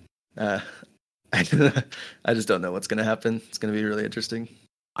get. I just don't know what's going to happen. It's going to be really interesting.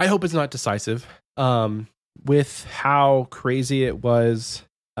 I hope it's not decisive. With how crazy it was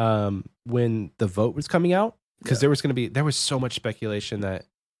when the vote was coming out, because there was so much speculation that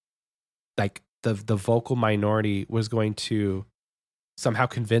like the vocal minority was going to somehow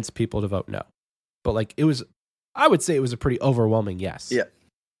convince people to vote no. But like I would say it was a pretty overwhelming yes. Yeah.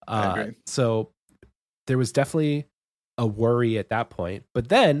 I agree. So there was definitely a worry at that point. But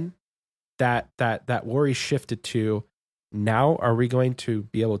then that worry shifted to, now are we going to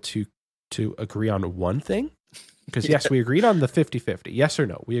be able to agree on one thing? Because yes, we agreed on the 50-50. Yes or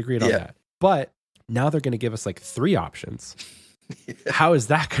no, we agreed on that. But now they're going to give us like 3 options. How is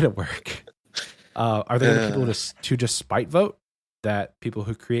that going to work? Are there going to be people to just spite vote? That people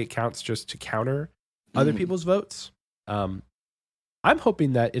who create counts just to counter other people's votes? I'm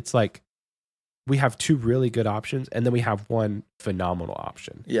hoping that it's like we have 2 really good options and then we have one phenomenal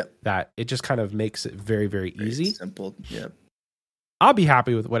option. Yeah. That it just kind of makes it very, very easy. Simple. Yeah. I'll be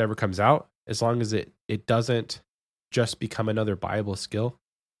happy with whatever comes out as long as it doesn't just become another buyable skill.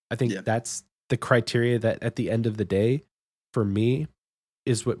 I think that's the criteria that at the end of the day, for me,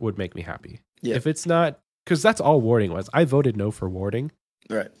 is what would make me happy. Yeah. If it's not, because that's all warding was. I voted no for warding.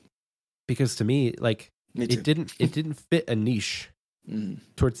 Right. Because to me, like, it didn't fit a niche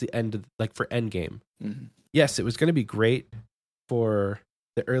towards the end of, like, for end game. Yes, it was going to be great for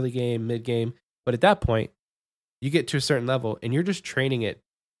the early game, mid game, but at that point, you get to a certain level and you're just training it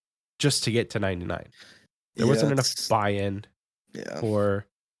just to get to 99. There wasn't enough buy-in for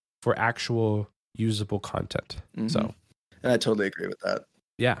actual usable content. So, and I totally agree with that.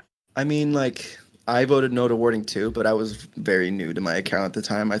 Yeah. I mean, like, I voted no to warding too, but I was very new to my account at the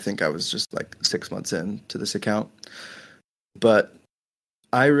time. I think I was just like 6 months into this account. But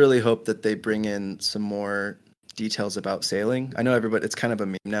I really hope that they bring in some more details about sailing. I know it's kind of a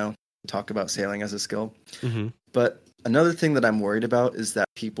meme now to talk about sailing as a skill. But another thing that I'm worried about is that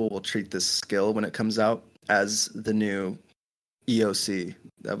people will treat this skill when it comes out as the new EOC,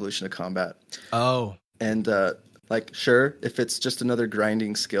 the Evolution of Combat. Oh. And like, sure, if it's just another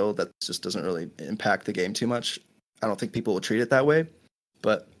grinding skill that just doesn't really impact the game too much, I don't think people will treat it that way.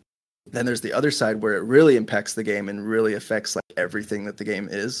 But then there's the other side where it really impacts the game and really affects like everything that the game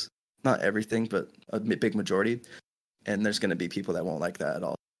is. Not everything, but a big majority. And there's going to be people that won't like that at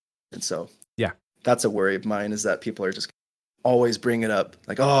all. And so, yeah, that's a worry of mine, is that people are just always bring it up.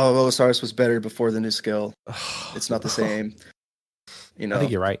 Like, oh, Osiris was better before the new skill. It's not the same. You know, I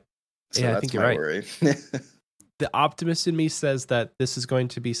think you're right. So yeah, I think you're right. Worry. The optimist in me says that this is going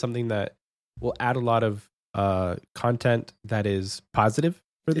to be something that will add a lot of content that is positive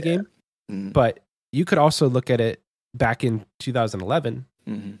for the game. But you could also look at it back in 2011,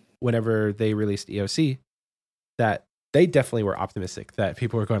 whenever they released EOC, that they definitely were optimistic that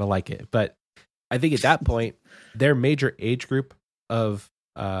people were going to like it. But I think at that point, their major age group of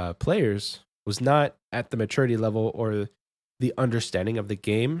players was not at the maturity level or the understanding of the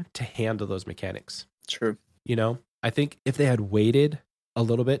game to handle those mechanics. True. You know, I think if they had waited a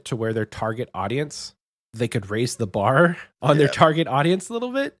little bit to where their target audience, they could raise the bar on their target audience a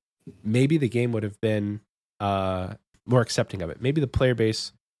little bit, maybe the game would have been more accepting of it. Maybe the player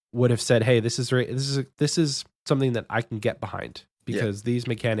base would have said, "Hey, this is something that I can get behind because these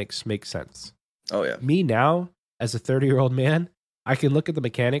mechanics make sense." Oh yeah. Me now, as a 30-year-old man, I can look at the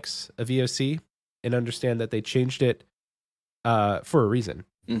mechanics of EOC and understand that they changed it for a reason.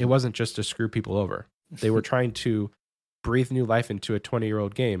 It wasn't just to screw people over. They were trying to breathe new life into a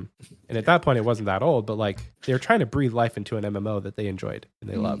 20-year-old game. And at that point, it wasn't that old, but like they were trying to breathe life into an MMO that they enjoyed and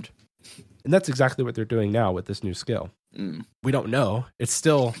they loved. And that's exactly what they're doing now with this new skill. We don't know. It's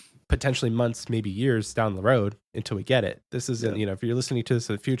still potentially months, maybe years down the road until we get it. This isn't, you know, if you're listening to this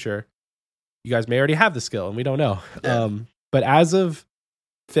in the future, you guys may already have the skill and we don't know. But as of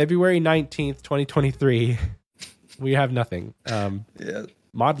February 19th, 2023, we have nothing.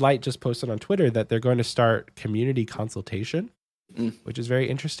 Mod Light just posted on Twitter that they're going to start community consultation, which is very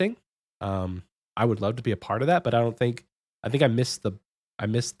interesting. I would love to be a part of that, but I think I missed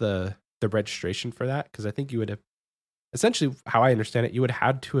the registration for that, because I think you would have, essentially how I understand it, you would have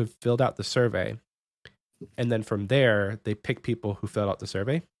had to have filled out the survey, and then from there they pick people who filled out the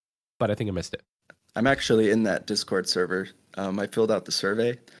survey. But I think I missed it. I'm actually in that Discord server. I filled out the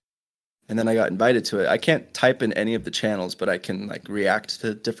survey, and then I got invited to it. I can't type in any of the channels, but I can like react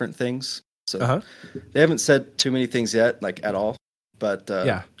to different things. So they haven't said too many things yet, like at all. But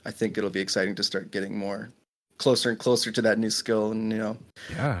I think it'll be exciting to start getting more closer and closer to that new skill. And, you know,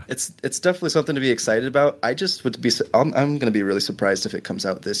 it's definitely something to be excited about. I just would be, I'm going to be really surprised if it comes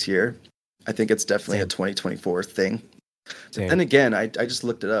out this year. I think it's definitely a 2024 thing. Then again, I just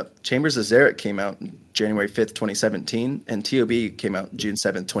looked it up. Chambers of Xeric came out January 5th, 2017, and TOB came out June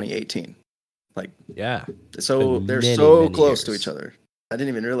 7th, 2018. Like, so they're so close to each other. I didn't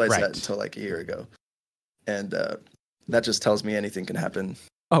even realize that until like a year ago. and that just tells me anything can happen.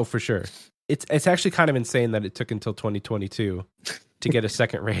 Oh, for sure. It's actually kind of insane that it took until 2022 to get a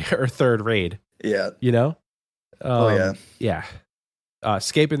second raid or third raid. Yeah. You know? Yeah. Yeah.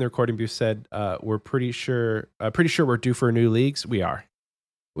 Scape in the recording booth said, "We're pretty sure we're due for new leagues. We are,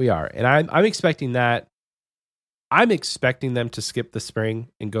 and I'm expecting that. I'm expecting them to skip the spring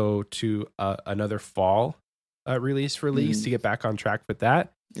and go to another fall release for leagues to get back on track with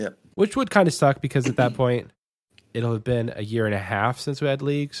that. Yep. Which would kind of suck because at that point it'll have been a year and a half since we had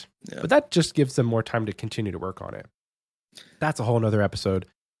leagues. Yep. But that just gives them more time to continue to work on it. That's a whole nother episode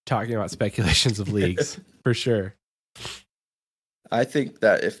talking about speculations of leagues for sure. I think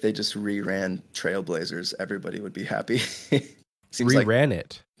that if they just reran Trailblazers, everybody would be happy. Seems Reran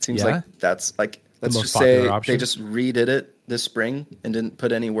it. Seems like that's like, let's most just say option. they just redid it this spring and didn't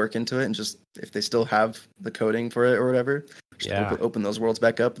put any work into it, and just if they still have the coding for it or whatever, just open those worlds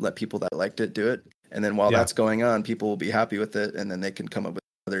back up, let people that liked it do it, and then while that's going on, people will be happy with it, and then they can come up with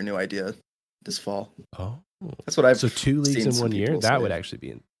another new idea this fall. Oh, that's what I've so 2 leagues in 1 year. That would actually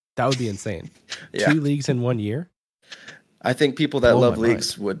be insane. 2 leagues in 1 year. I think people that love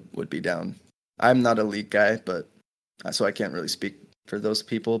leagues would be down. I'm not a league guy, but so I can't really speak for those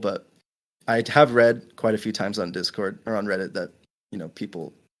people, but I have read quite a few times on Discord or on Reddit that, you know,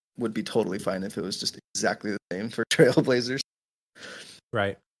 people would be totally fine if it was just exactly the same for Trailblazers.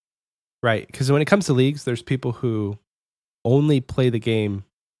 Right. Because when it comes to leagues, there's people who only play the game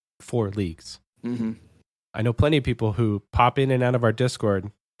for leagues. Mm-hmm. I know plenty of people who pop in and out of our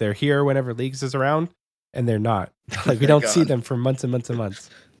Discord. They're here whenever leagues is around, and they're not. Like we don't see them for months and months and months.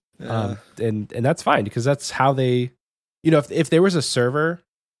 And that's fine because that's how they, you know, if there was a server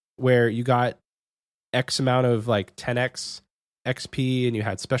where you got X amount of like 10x XP and you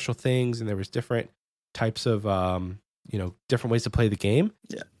had special things and there was different types of different ways to play the game,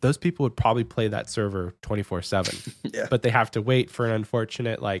 those people would probably play that server 24/7. But they have to wait for an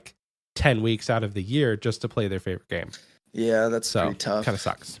unfortunate like 10 weeks out of the year just to play their favorite game. Yeah, that's pretty tough. Kind of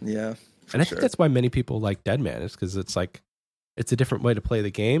sucks. Yeah. And I think that's why many people like Deadman, is because it's like it's a different way to play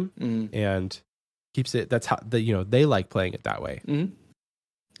the game and keeps it. That's how they like playing it that way. Mm-hmm.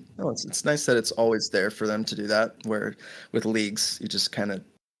 Oh, it's nice that it's always there for them to do that. Where with leagues, you just kind of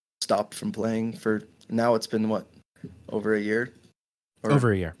stop from playing for. Now it's been what, over a year?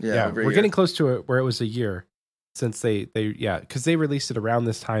 Over a year. Yeah, we're getting close to it where it was a year since they because they released it around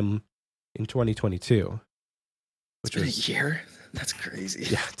this time in 2022. Which was a year. That's crazy.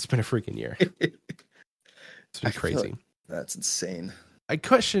 Yeah, it's been a freaking year. It's been crazy. Like that's insane. A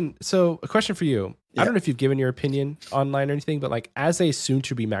question for you. I don't know if you've given your opinion online or anything, but like as a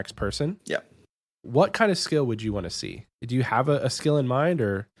soon-to-be max person, what kind of skill would you want to see? Do you have a skill in mind,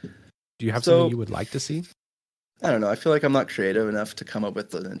 or do you have something you would like to see? I don't know. I feel like I'm not creative enough to come up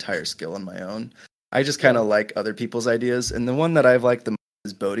with an entire skill on my own. I just kind of like other people's ideas, and the one that I've liked the most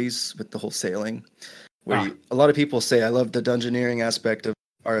is Bodhi's with the whole sailing. Where a lot of people say, I love the dungeoneering aspect of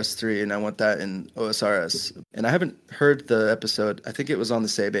RS3 and I want that in OSRS. And I haven't heard the episode. I think it was on the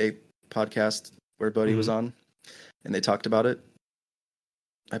Sebe podcast where Bodhi was on, and they talked about it,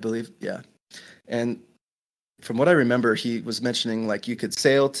 I believe. Yeah. And from what I remember, he was mentioning like you could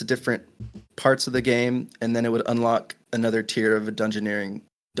sail to different parts of the game and then it would unlock another tier of a dungeoneering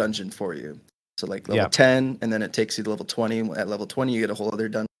dungeon for you. So like level 10, and then it takes you to level 20. At level 20, you get a whole other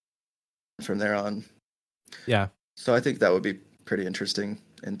dungeon from there on. Yeah. So I think that would be pretty interesting,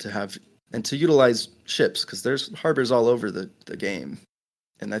 and to utilize ships, because there's harbors all over the game,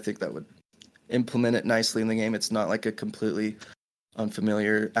 and I think that would implement it nicely in the game. It's not like a completely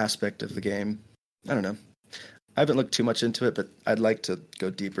unfamiliar aspect of the game. I don't know. I haven't looked too much into it, but I'd like to go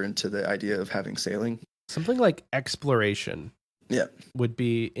deeper into the idea of having sailing. Something like exploration would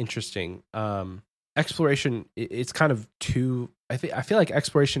be interesting. Exploration, it's kind of too, I feel like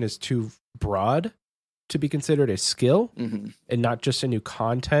exploration is too broad to be considered a skill and not just a new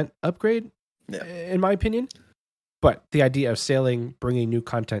content upgrade, in my opinion. But the idea of sailing, bringing new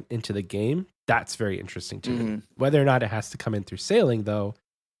content into the game, that's very interesting to me. Whether or not it has to come in through sailing, though,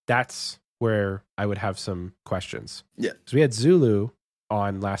 that's where I would have some questions. Yeah. So we had Zulu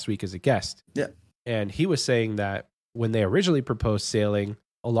on last week as a guest. Yeah. And he was saying that when they originally proposed sailing,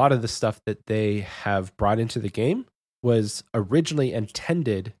 a lot of the stuff that they have brought into the game was originally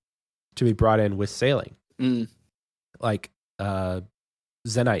intended to be brought in with sailing. Like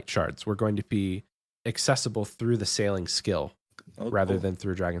Zenyte shards were going to be accessible through the sailing skill rather than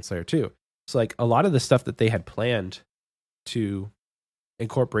through Dragon Slayer 2. So like a lot of the stuff that they had planned to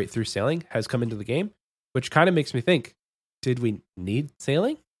incorporate through sailing has come into the game, which kind of makes me think, did we need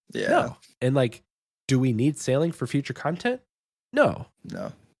sailing? Yeah. No. And like, do we need sailing for future content? No.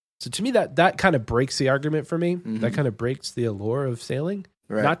 So to me, that kind of breaks the argument for me. Mm-hmm. That kind of breaks the allure of sailing.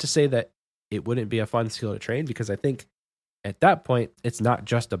 Right. Not to say that it wouldn't be a fun skill to train, because I think at that point, it's not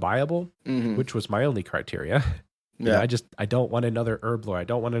just a viable, Mm-hmm. which was my only criteria. You know, I don't want another herb lore. I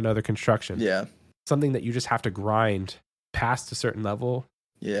don't want another construction. Yeah. Something that you just have to grind past a certain level.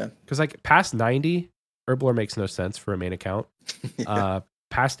 Yeah. Because like past 90, herb lore makes no sense for a main account. Yeah.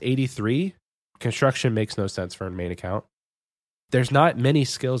 Past 83, construction makes no sense for a main account. There's not many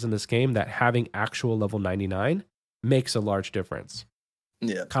skills in this game that having actual level 99 makes a large difference.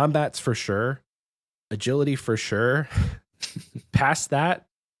 Yeah. Combats for sure. Agility for sure. Past that,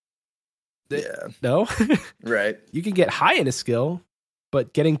 Yeah. no. Right. You can get high in a skill,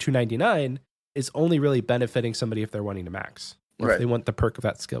 but getting to 99 is only really benefiting somebody if they're wanting to max. Or if Right. they want the perk of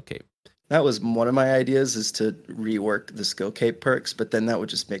that skill cape. That was one of my ideas, is to rework the skill cape perks, but then that would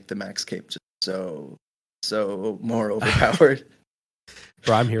just make the max cape just so more overpowered.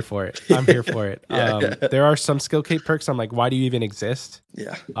 Bro, I'm here for it. I'm here for it. Yeah. There are some skill cape perks. I'm like, why do you even exist?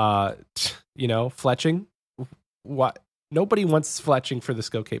 Yeah. You know, fletching. What? Nobody wants fletching for the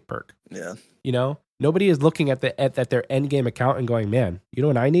skill cape perk. Yeah. You know, nobody is looking at their end game account and going, man, you know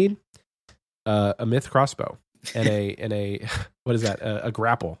what I need? A myth crossbow and a what is that? A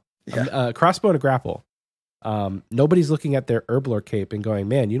grapple. Yeah. A crossbow and a grapple. Nobody's looking at their herblore cape and going,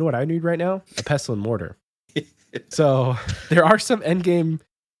 man, you know what I need right now? A pestle and mortar. So there are some end game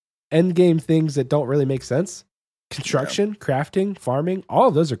things that don't really make sense. Construction, crafting, farming, all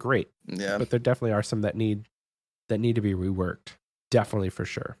of those are great. Yeah. But there definitely are some that need to be reworked. Definitely, for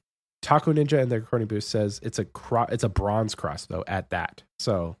sure. Taco Ninja in the recording booth says it's a bronze crossbow at that.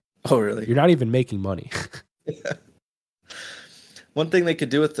 So Oh, really? you're not even making money. Yeah. One thing they could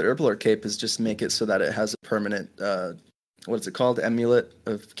do with the herblore cape is just make it so that it has a permanent, what's it called? Amulet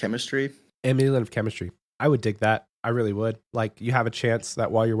of chemistry. Amulet of chemistry. I would dig that. I really would. Like, you have a chance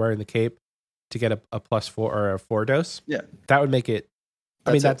that while you're wearing the cape to get a +4 or a 4 dose. Yeah. That would make it.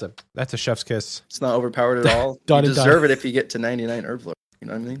 I mean, That's that's a chef's kiss. It's not overpowered at all. Done You and done. deserve it if you get to 99 herblore. You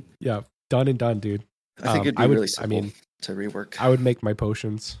know what I mean? Yeah, done and done, dude. I think it'd be really simple to rework. I would make my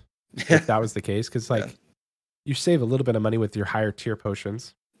potions if that was the case, because like you save a little bit of money with your higher tier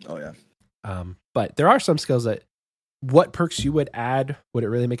potions. Oh, yeah. But there are some skills that what perks you would add, would it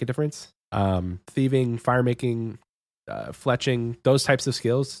really make a difference? Thieving, fire making, fletching, those types of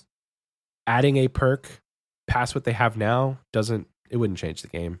skills. Adding a perk past what they have now it wouldn't change the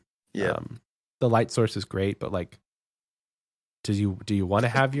game. Yeah. The light source is great, but like, do you want to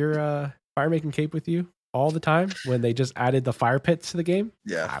have your fire making cape with you all the time when they just added the fire pits to the game?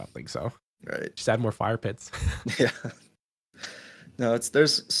 Yeah. I don't think so. Right. Just add more fire pits. Yeah. No,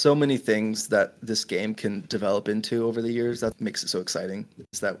 there's so many things that this game can develop into over the years that makes it so exciting.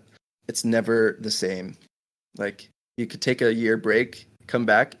 Is that it's never the same. Like, you could take a year break, come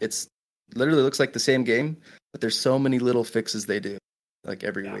back, it's literally looks like the same game, but there's so many little fixes they do like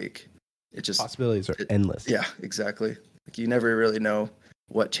every week. It just Possibilities are endless. Yeah, exactly. Like, you never really know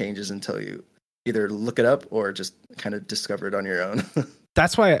what changes until you either look it up or just kind of discover it on your own.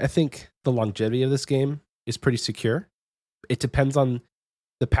 That's why I think the longevity of this game is pretty secure. It depends on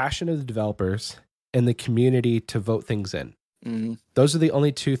the passion of the developers and the community to vote things in. Mm-hmm. Those are the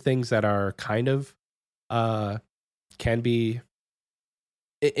only two things that are kind of can be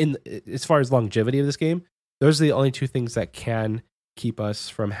in as far as longevity of this game. Those are the only two things that can keep us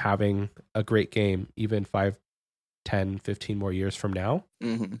from having a great game even 5, 10, 15 more years from now.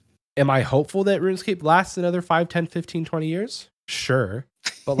 Mm-hmm. Am I hopeful that RuneScape lasts another 5, 10, 15, 20 years? Sure.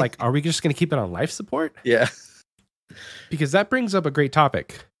 But like, are we just going to keep it on life support? Yeah. Because that brings up a great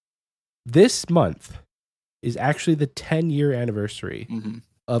topic. This month is actually the 10-year anniversary Mm-hmm.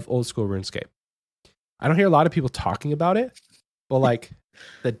 of old school RuneScape. I don't hear a lot of people talking about it, but like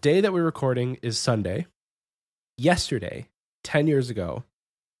the day that we're recording is Sunday. Yesterday, 10 years ago,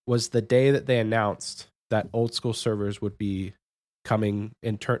 was the day that they announced that old school servers would be coming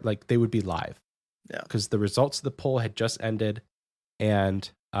in turn, like they would be live. Yeah. Because the results of the poll had just ended and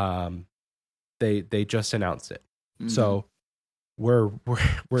they just announced it. Mm-hmm. So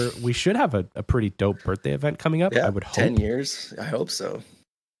we should have a pretty dope birthday event coming up. Yeah, I would hope. 10 years. I hope so.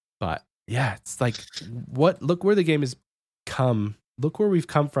 But yeah, it's like look where the game has come. Look where we've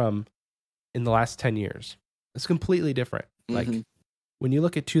come from in the last 10 years. It's completely different. Like Mhm. when you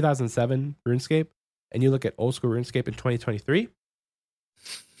look at 2007 RuneScape and you look at old school RuneScape in 2023,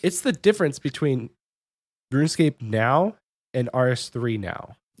 it's the difference between RuneScape now and RS3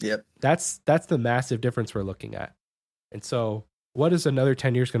 now. Yep. That's the massive difference we're looking at. And so what is another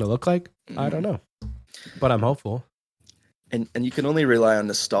 10 years going to look like? I don't know. But I'm hopeful. And you can only rely on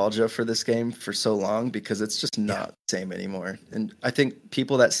nostalgia for this game for so long because it's just not the same anymore. And I think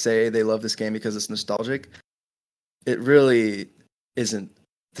people that say they love this game because it's nostalgic, it really isn't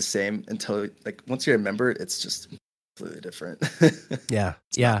the same until like once you remember it, it's just completely different. Yeah.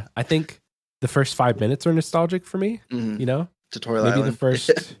 I think the first 5 minutes are nostalgic for me. Mhm. You know, Tutorial maybe Island. the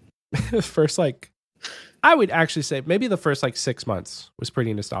first, first like, I would actually say maybe the first like 6 months was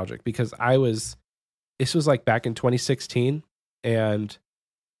pretty nostalgic because this was like back in 2016 and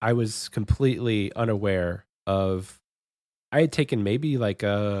I was completely unaware of, I had taken maybe like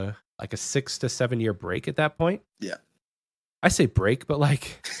a 6 to 7 year break at that point. Yeah. I say break, but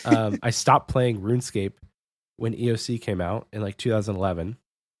like I stopped playing RuneScape when EOC came out in like 2011.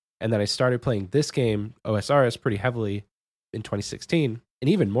 And then I started playing this game, OSRS, pretty heavily in 2016. And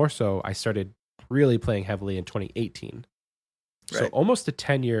even more so, I started really playing heavily in 2018. So Right. almost a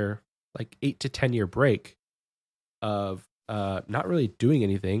 10-year, like 8 to 10 year break of not really doing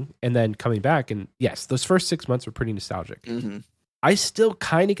anything and then coming back. And yes, those first 6 months were pretty nostalgic. Mm-hmm. I still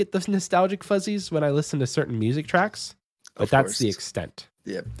kind of get those nostalgic fuzzies when I listen to certain music tracks, but that's the extent.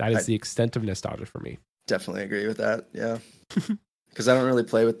 Yeah. That is the extent of nostalgia for me. Definitely agree with that. Yeah. Because I don't really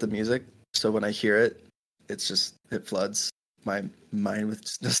play with the music. So when I hear it, it floods my mind with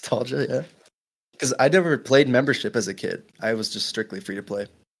just nostalgia. Yeah. Because I never played membership as a kid. I was just strictly free to play.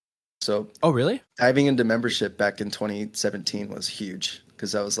 So Oh, really? diving into membership back in 2017 was huge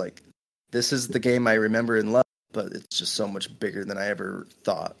because I was like, this is the game I remember and love, but it's just so much bigger than I ever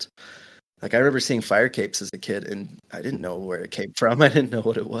thought. Like I remember seeing fire capes as a kid and I didn't know where it came from. I didn't know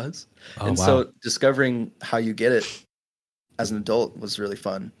what it was. Oh, and wow. so discovering how you get it as an adult was really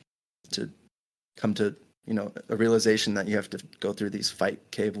fun to come to, a realization that you have to go through these fight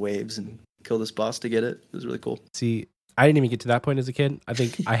cave waves and kill this boss to get it. It was really cool. See, I didn't even get to that point as a kid. I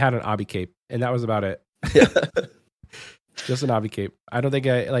think I had an obby cape and that was about it. Yeah. Just an obby cape. I don't think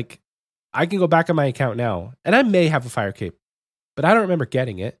I can go back on my account now and I may have a fire cape, but I don't remember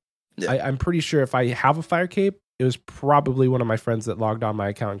getting it. Yeah. I'm pretty sure if I have a fire cape, it was probably one of my friends that logged on my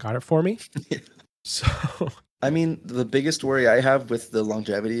account and got it for me. Yeah. So, I mean, the biggest worry I have with the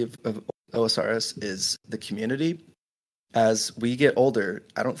longevity of OSRS is the community. As we get older,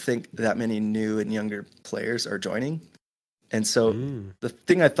 I don't think that many new and younger players are joining. And so the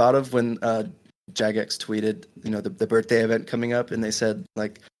thing I thought of when Jagex tweeted, the birthday event coming up, and they said,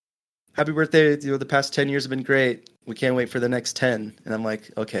 like, happy birthday, the past 10 years have been great. We can't wait for the next 10. And I'm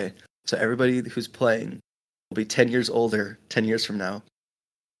like, okay, so everybody who's playing will be 10 years older 10 years from now.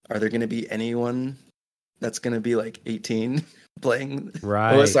 Are there going to be anyone that's going to be like 18 playing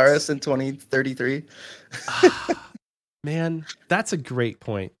OSRS in 2033? Man, that's a great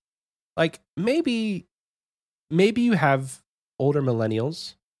point. Like maybe you have older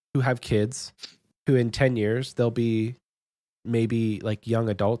millennials who have kids who in 10 years they'll be maybe like young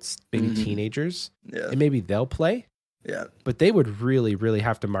adults, maybe teenagers, and maybe they'll play. Yeah. But they would really, really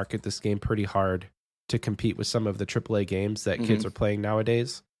have to market this game pretty hard to compete with some of the AAA games that kids are playing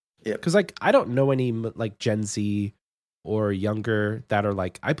nowadays. Yeah. Because like I don't know any like Gen Z or younger that are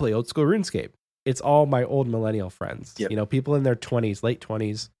like, I play old school RuneScape. It's all my old millennial friends. Yep. People in their 20s, late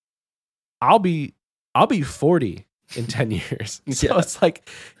 20s. I'll be 40 in 10 years. So it's like,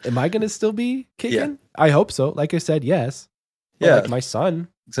 am I going to still be kicking? Yeah. I hope so. Like I said, yes. But Yeah. like my son,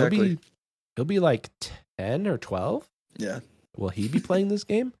 Exactly. he'll be like 10 or 12. Yeah. Will he be playing this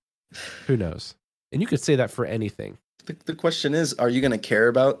game? Who knows? And you could say that for anything. The question is, are you going to care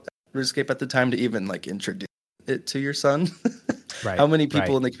about RuneScape at the time to even like introduce it to your son? Right. How many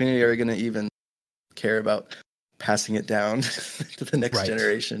people in the community are going to even care about passing it down to the next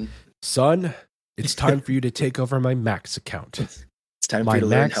generation? Son, it's time for you to take over my Max account. It's time my for you to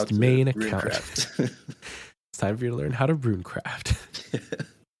learn how maxed to main RuneCraft. account. It's time for you to learn how to RuneCraft.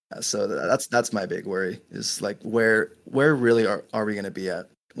 So that's my big worry is like where really are we going to be at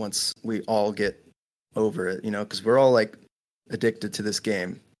once we all get over it, because we're all like addicted to this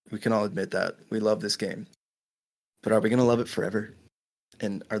game. We can all admit that we love this game, but are we going to love it forever?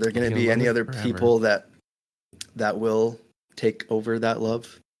 And are there going to be any other people that will take over that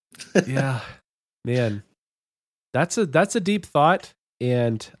love? Yeah, man, that's a deep thought.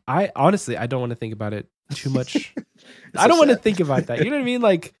 And I honestly, I don't want to think about it too much. I don't want to think about that. You know what I mean?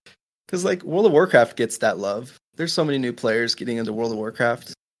 Like, because like World of Warcraft gets that love. There's so many new players getting into World of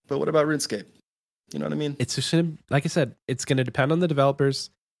Warcraft, but what about RuneScape? You know what I mean? It's just like I said, it's going to depend on the developers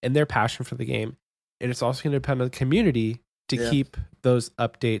and their passion for the game, and it's also going to depend on the community to keep those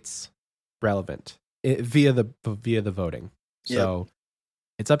updates relevant via the voting. So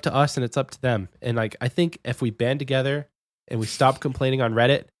it's up to us and it's up to them. And like I think if we band together and we stop complaining on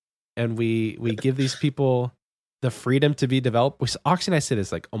Reddit and we give these people the freedom to be developed. Oxy and I say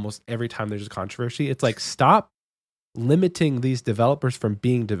this like almost every time there's a controversy. It's like, stop limiting these developers from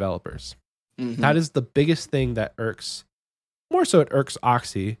being developers. Mm-hmm. That is the biggest thing that irks. More so, it irks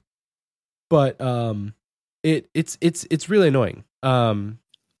Oxy, but it's really annoying.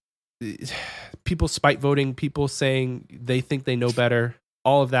 People spite voting, people saying they think they know better.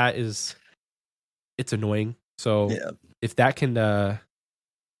 All of that it's annoying. So if we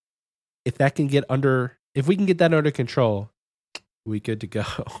can get that under control, we good to go.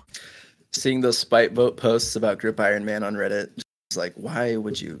 Seeing those spite vote posts about Grip Iron Man on Reddit, it's like, why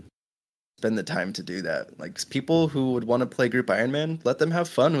would you spend the time to do that? Like, people who would want to play Group Iron Man, let them have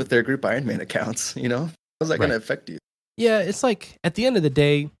fun with their Group Iron Man accounts. How's that going to affect you? Yeah, it's like at the end of the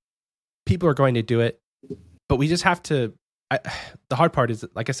day, people are going to do it, but we just have to. The hard part is,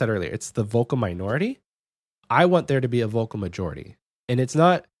 like I said earlier, it's the vocal minority. I want there to be a vocal majority, and it's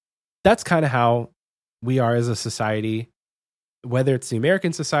not. That's kind of how we are as a society, whether it's the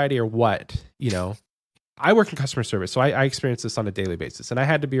American society or what. I work in customer service, so I experience this on a daily basis, and I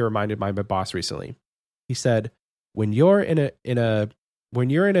had to be reminded by my boss recently. He said, when you're in a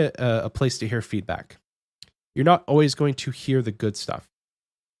place to hear feedback, you're not always going to hear the good stuff.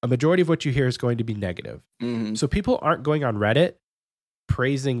 A majority of what you hear is going to be negative. Mm-hmm. So people aren't going on Reddit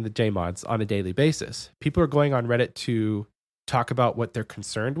praising the JMods on a daily basis. People are going on Reddit to talk about what they're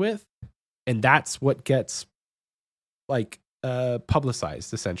concerned with, and that's what gets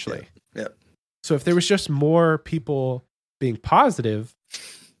publicized essentially. Yeah. So if there was just more people being positive,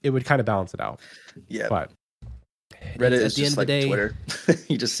 it would kind of balance it out. Yeah. But Reddit is just like Twitter.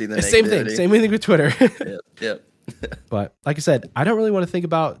 You just see the same thing. Same thing with Twitter. Yeah. But like I said, I don't really want to think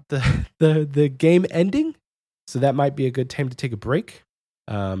about the game ending, so that might be a good time to take a break.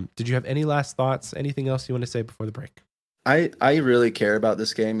 Did you have any last thoughts? Anything else you want to say before the break? I really care about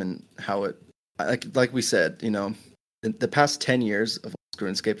this game and how it, like we said, the past 10 years of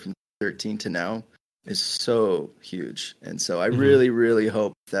RuneScape from 13 to now is so huge, and so I really, really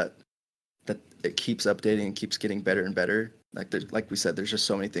hope that it keeps updating and keeps getting better and better. Like we said, there's just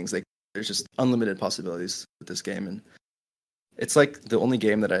so many things. There's just unlimited possibilities with this game, and it's like the only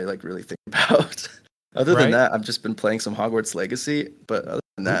game that I really think about. Other than that, I've just been playing some Hogwarts Legacy, but other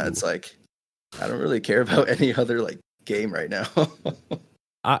than that, it's like I don't really care about any other game right now.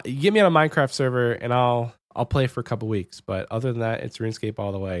 Get me on a Minecraft server, and I'll play for a couple weeks. But other than that, it's RuneScape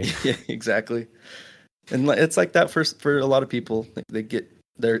all the way. Yeah, exactly. And it's like that for a lot of people. They get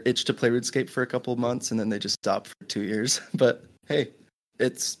their itch to play RuneScape for a couple months, and then they just stop for 2 years. But hey,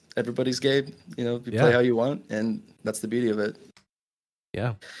 it's everybody's game. You play how you want, and that's the beauty of it.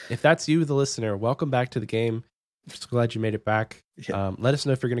 Yeah. If that's you, the listener, welcome back to the game. I'm so glad you made it back. Yeah. Let us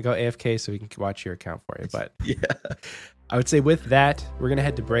know if you're going to go AFK so we can watch your account for you. But yeah, I would say with that, we're going to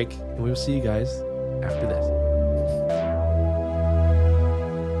head to break, and we will see you guys after this.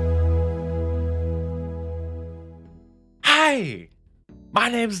 Hi, my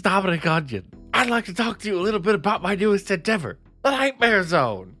name's Dominic Onion. I'd like to talk to you a little bit about my newest endeavor, the Nightmare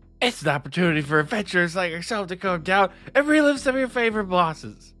Zone. It's an opportunity for adventurers like yourself to come down and relive some of your favorite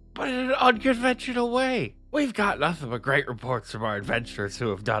bosses, but in an unconventional way. We've got nothing but great reports from our adventurers who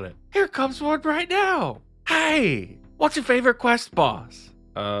have done it. Here comes one right now. Hey, what's your favorite quest boss?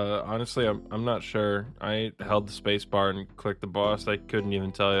 Honestly, I'm not sure. I held the space bar and clicked the boss. I couldn't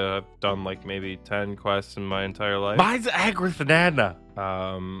even tell you. I've done maybe 10 quests in my entire life. Mine's Agrith Banana.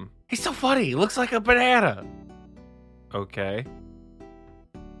 He's so funny. He looks like a banana. Okay.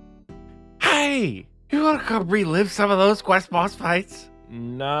 Hey, you want to come relive some of those quest boss fights?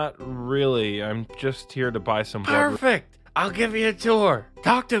 Not really. I'm just here to buy some blood. Perfect. I'll give you a tour.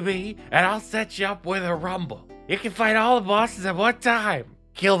 Talk to me, and I'll set you up with a rumble. You can fight all the bosses at one time.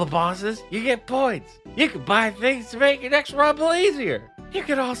 Kill the bosses, you get points. You can buy things to make your next rumble easier. You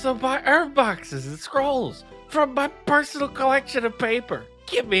can also buy herb boxes and scrolls from my personal collection of paper.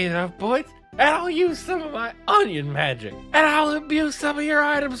 Give me enough points, and I'll use some of my onion magic, and I'll imbue some of your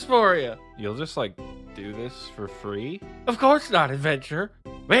items for you. You'll just do this for free? Of course not, adventurer.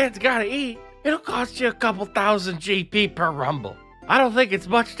 Man's gotta eat. It'll cost you a couple thousand GP per rumble. I don't think it's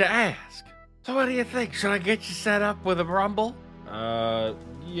much to ask. So what do you think? Should I get you set up with a rumble?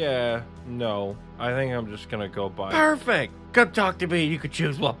 Yeah, no. I think I'm just gonna go buy. Perfect! Come talk to me, you can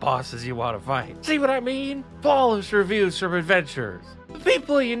choose what bosses you want to fight. See what I mean? Flawless reviews from adventurers. The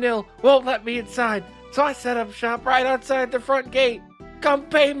people you know won't let me inside, so I set up shop right outside the front gate. Come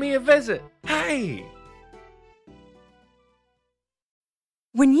pay me a visit. Hey!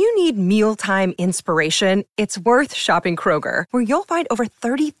 When you need mealtime inspiration, it's worth shopping Kroger, where you'll find over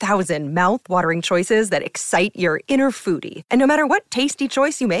 30,000 mouth-watering choices that excite your inner foodie. And no matter what tasty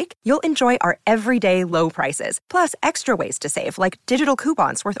choice you make, you'll enjoy our everyday low prices, plus extra ways to save, like digital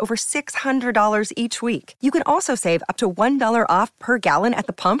coupons worth over $600 each week. You can also save up to $1 off per gallon at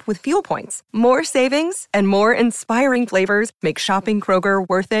the pump with fuel points. More savings and more inspiring flavors make shopping Kroger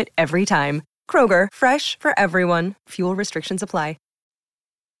worth it every time. Kroger, fresh for everyone. Fuel restrictions apply.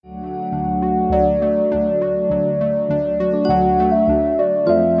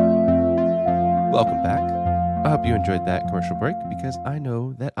 Welcome back. I hope you enjoyed that commercial break because I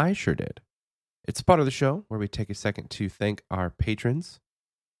know that I sure did. It's part of the show where we take a second to thank our patrons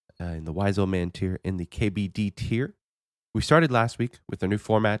in the Wise Old Man tier, in the KBD tier. We started last week with a new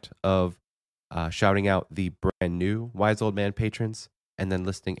format of shouting out the brand new Wise Old Man patrons and then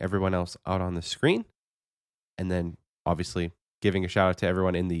listing everyone else out on the screen. And then obviously giving a shout out to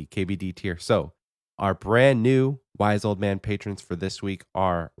everyone in the KBD tier. So our brand new Wise Old Man patrons for this week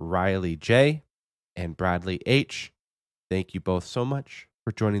are Riley J and Bradley H. Thank you both so much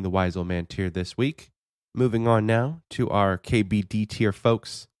for joining the Wise Old Man tier this week. Moving on now to our KBD tier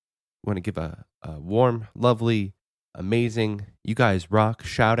folks. I want to give a warm, lovely, amazing, you guys rock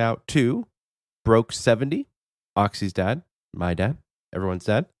shout out to Broke70, Oxy's dad, my dad, everyone's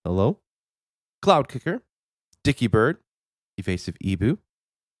dad, hello. Cloud Kicker, Dickie Bird, Evasive Ebu,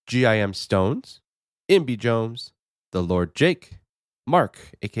 GIM Stones, Imby Jones, The Lord Jake,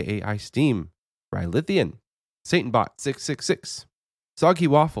 Mark, aka iSteam, Rylithian, SatanBot666, Soggy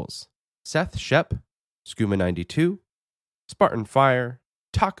Waffles, Seth Shep, Skooma92, Spartan Fire,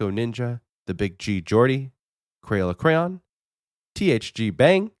 Taco Ninja, The Big G Jordy, Crayola Crayon, THG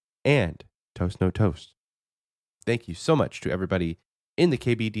Bang, and Toast No Toast. Thank you so much to everybody in the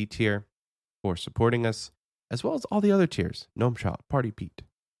KBD tier for supporting us, as well as all the other tiers, Gnome Shop, Party Pete.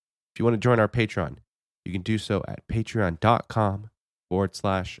 If you want to join our Patreon, you can do so at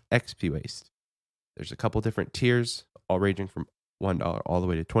patreon.com/XPWaste. There's a couple different tiers, all ranging from $1 all the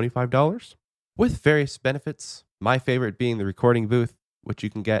way to $25, with various benefits. My favorite being the recording booth, which you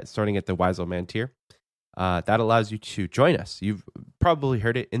can get starting at the Wise Old Man tier. That allows you to join us. You've probably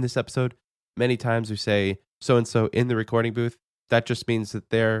heard it in this episode. Many times we say so-and-so in the recording booth. That just means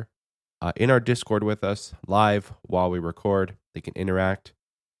that they're in our Discord with us live while we record. They can interact,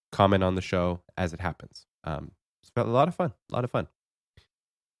 comment on the show as it happens. It's a lot of fun.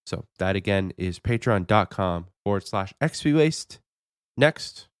 So that again is patreon.com/XPWaste.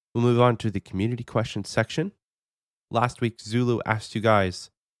 Next, we'll move on to the community questions section. Last week, Zulu asked you guys,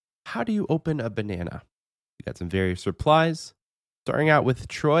 how do you open a banana? We got some various replies, starting out with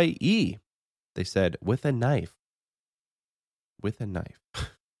Troy E. They said, with a knife. With a knife.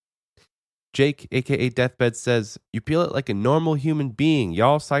 Jake, aka Deathbed, says, you peel it like a normal human being,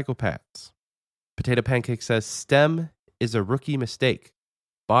 y'all psychopaths. Potato Pancake says, stem is a rookie mistake.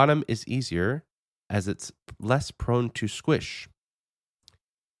 Bottom is easier as it's less prone to squish.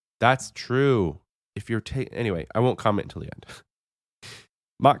 That's true. If you're anyway, I won't comment until the end.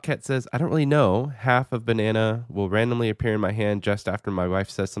 Mockcat says, I don't really know. Half of banana will randomly appear in my hand just after my wife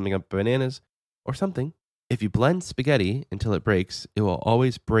says something about bananas or something. If you blend spaghetti until it breaks, it will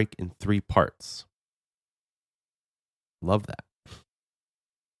always break in 3 parts. Love that.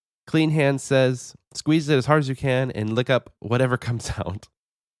 Clean Hand says, squeeze it as hard as you can and lick up whatever comes out.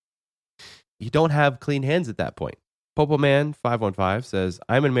 You don't have clean hands at that point. Popoman515 says,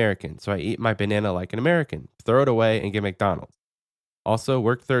 I'm an American, so I eat my banana like an American. Throw it away and get McDonald's. Also,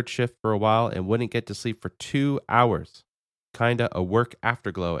 worked third shift for a while and wouldn't get to sleep for 2 hours. Kinda a work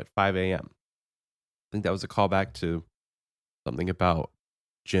afterglow at 5 a.m. I think that was a callback to something about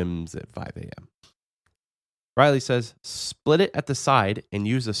gyms at 5 a.m. Riley says, split it at the side and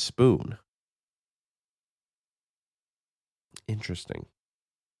use a spoon. Interesting.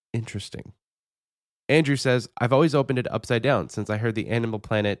 Andrew says, I've always opened it upside down since I heard the Animal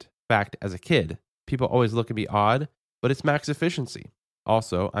Planet fact as a kid. People always look at me odd, but it's max efficiency.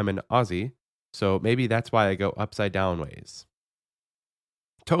 Also, I'm an Aussie, so maybe that's why I go upside down ways.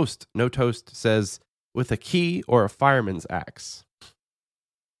 Toast, No Toast says, with a key or a fireman's axe.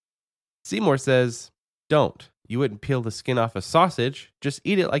 Seymour says, don't. You wouldn't peel the skin off a sausage. Just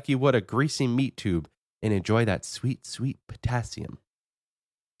eat it like you would a greasy meat tube and enjoy that sweet, sweet potassium.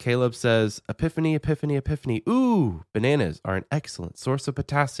 Caleb says, epiphany. Ooh, bananas are an excellent source of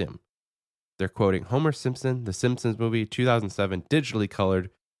potassium. They're quoting Homer Simpson, The Simpsons movie, 2007, digitally colored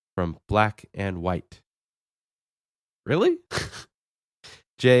from black and white. Really?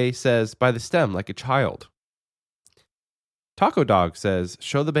 Jay says, by the stem like a child. Taco Dog says,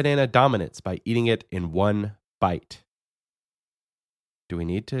 show the banana dominance by eating it in one bite. Do we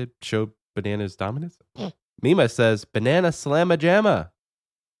need to show bananas dominance? Mima says, banana slamma jamma.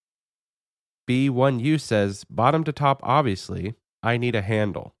 B1U says, bottom to top, obviously. I need a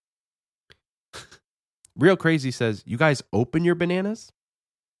handle. Real Crazy says, you guys open your bananas?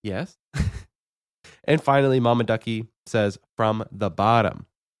 Yes. And finally, Mama Ducky says, from the bottom.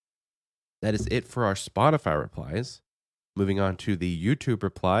 That is it for our Spotify replies. Moving on to the YouTube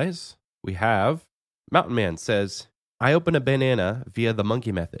replies, we have Mountain Man says, I open a banana via the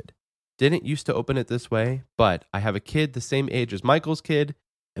monkey method. Didn't used to open it this way, but I have a kid the same age as Michael's kid,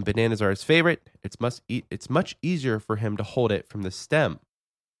 and bananas are his favorite. It's much easier for him to hold it from the stem.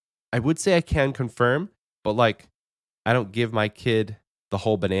 I would say I can confirm, but like, I don't give my kid the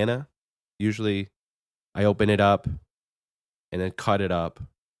whole banana. Usually I open it up and then cut it up,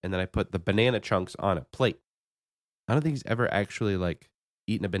 and then I put the banana chunks on a plate. I don't think he's ever actually like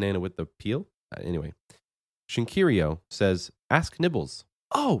eaten a banana with the peel. Anyway, Shinkirio says, ask Nibbles.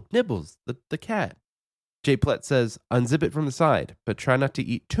 Oh, Nibbles, the cat. Jay Plett says, unzip it from the side, but try not to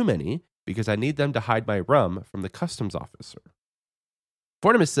eat too many because I need them to hide my rum from the customs officer.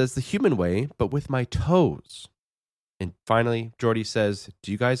 Fornimus says, the human way, but with my toes. And finally, Jordy says,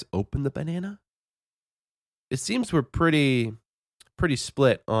 do you guys open the banana? It seems we're pretty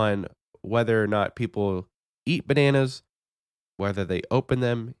split on whether or not people eat bananas, whether they open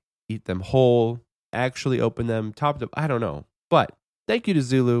them, eat them whole, actually open them, top to, I don't know. But thank you to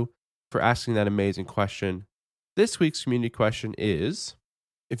Zulu for asking that amazing question. This week's community question is,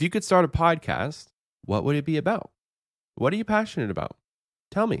 if you could start a podcast, what would it be about? What are you passionate about?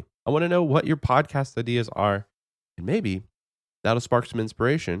 Tell me. I want to know what your podcast ideas are, and maybe that'll spark some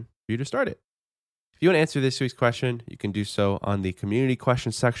inspiration for you to start it. If you want to answer this week's question, you can do so on the community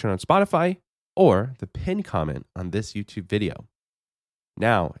question section on Spotify or the pinned comment on this YouTube video.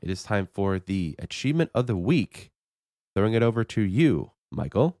 Now it is time for the achievement of the week. Throwing it over to you,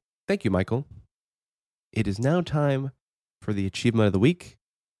 Michael. Thank you, Michael. It is now time for the achievement of the week.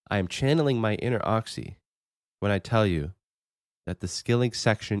 I am channeling my inner Oxy when I tell you that the skilling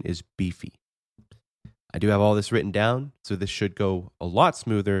section is beefy. I do have all this written down, so this should go a lot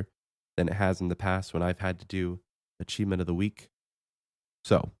smoother than it has in the past when I've had to do achievement of the week.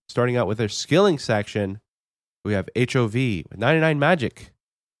 So, starting out with our skilling section, we have HOV with 99 magic,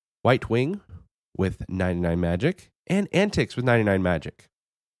 White Wing with 99 magic, and Antics with 99 magic.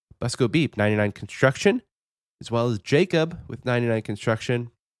 Busco Beep, 99 construction, as well as Jacob with 99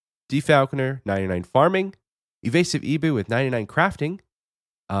 construction, Defalconer, 99 farming, Evasive Ebu with 99 crafting.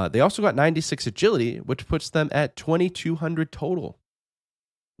 They also got 96 agility, which puts them at 2,200 total.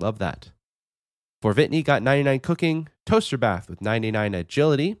 Love that. For Vitney got 99 cooking, Toaster Bath with 99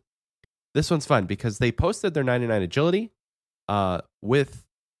 agility. This one's fun because they posted their 99 agility with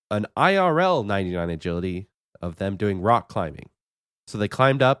an IRL 99 agility of them doing rock climbing. So they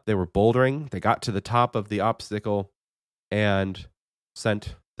climbed up, they were bouldering, they got to the top of the obstacle and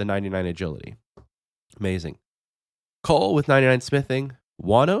sent the 99 agility. Amazing. Cole with 99 smithing,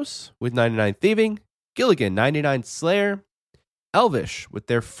 Wanos with 99 thieving, Gilligan 99 slayer, Elvish with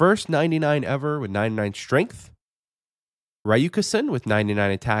their first 99 ever with 99 strength, Ryukason with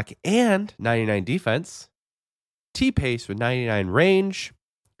 99 attack and 99 defense, T-Pace with 99 range,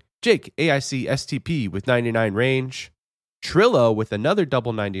 Jake AIC STP with 99 range, Trillo with another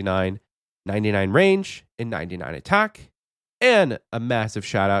double 99, 99 range and 99 attack, and a massive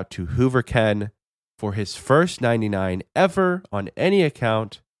shout out to Hoover Ken for his first 99 ever on any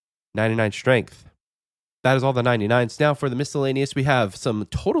account, 99 strength. That is all the 99s. Now for the miscellaneous, we have some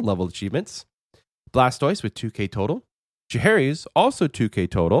total level achievements. Blastoise with 2k total. Jaharis also 2k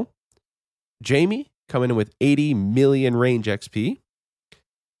total. Jamie coming in with 80 million range XP.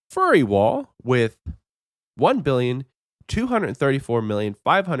 Furry Wall with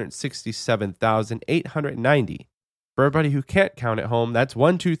 1,234,567,890. For everybody who can't count at home, that's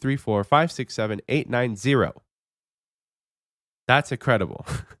 1, 2, 3, 4, 5, 6, 7, 8, 9, 0. That's incredible.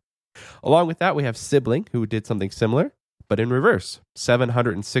 Along with that, we have Sibling, who did something similar, but in reverse.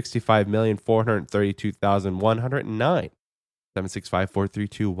 765,432,109.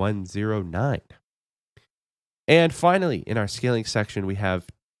 765,432,109. And finally, in our scaling section, we have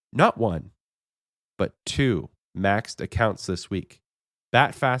not one, but two maxed accounts this week.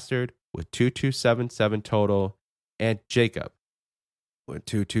 Bat Fastard with 2277 total, and Jacob with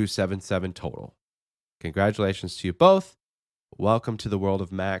 2277 total. Congratulations to you both. Welcome to the world of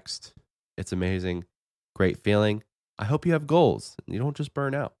maxed. It's amazing. Great feeling. I hope you have goals and you don't just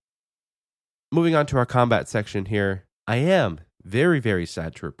burn out. Moving on to our combat section here, I am very, very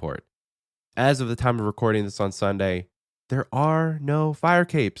sad to report. As of the time of recording this on Sunday, there are no fire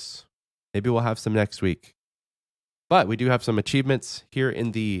capes. Maybe we'll have some next week. But we do have some achievements here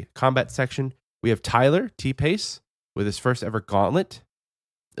in the combat section. We have Tyler T-Pace with his first ever gauntlet,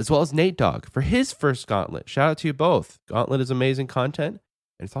 as well as Nate Dogg for his first gauntlet. Shout out to you both. Gauntlet is amazing content,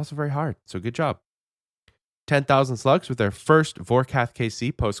 and it's also very hard, so good job. 10,000 Slugs with their first Vorkath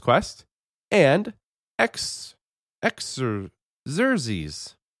KC post-quest, and Xerxes.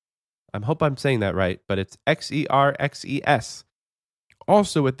 I hope I'm saying that right, but it's Xerxes.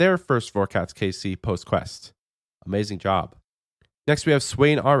 Also with their first Vorkath KC post-quest. Amazing job. Next, we have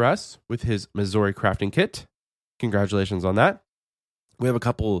Swain RS with his Missouri crafting kit. Congratulations on that. We have a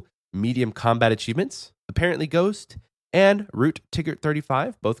couple medium combat achievements. Apparently Ghost and Root Tigert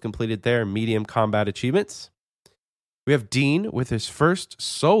 35 both completed their medium combat achievements. We have Dean with his first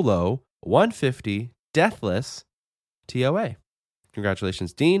solo 150 Deathless TOA.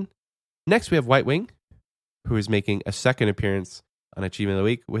 Congratulations, Dean. Next, we have White Wing, who is making a second appearance on Achievement of the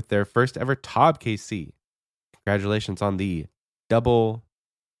Week with their first ever Tob KC. Congratulations on the double.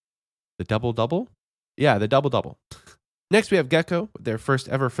 Yeah, the double. Next, we have Gecko with their first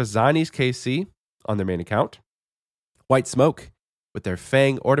ever Fazani's KC on their main account. White Smoke with their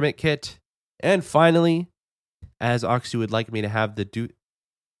Fang Ornament Kit. And finally, as Oxy would like me to have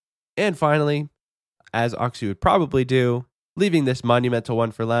as Oxy would probably do, leaving this monumental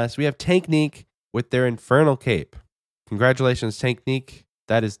one for last, we have Tankneek with their Infernal Cape. Congratulations, Tankneek.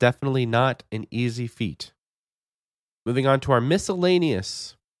 That is definitely not an easy feat. Moving on to our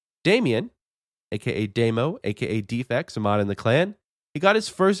miscellaneous. Damien, a.k.a. Damo, a.k.a. Defects, a mod in the clan. He got his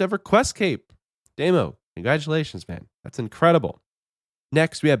first ever quest cape. Damo, congratulations, man. That's incredible.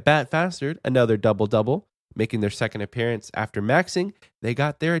 Next, we have Bat Fastard, another double-double, making their second appearance after maxing. They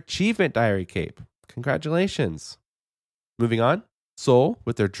got their Achievement Diary cape. Congratulations. Moving on, Soul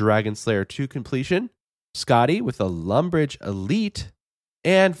with their Dragon Slayer 2 completion. Scotty with a Lumbridge Elite.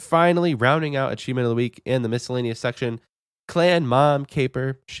 And finally, rounding out Achievement of the Week in the miscellaneous section, Clan Mom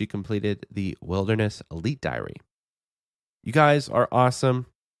Caper. She completed the Wilderness Elite Diary. You guys are awesome.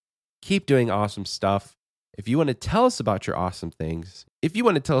 Keep doing awesome stuff. If you want to tell us about your awesome things, if you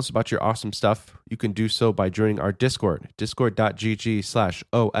want to tell us about your awesome stuff, you can do so by joining our Discord,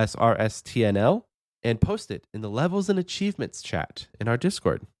 discord.gg/OSRSTNL, and post it in the Levels and Achievements chat in our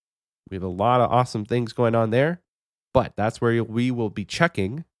Discord. We have a lot of awesome things going on there. But that's where we will be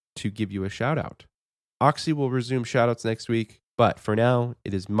checking to give you a shout out. Oxy will resume shout outs next week. But for now,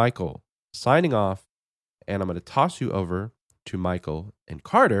 it is Michael signing off. And I'm going to toss you over to Michael and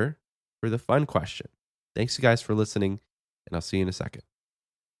Carter for the fun question. Thanks, you guys, for listening. And I'll see you in a second.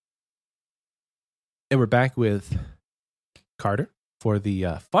 And we're back with Carter for the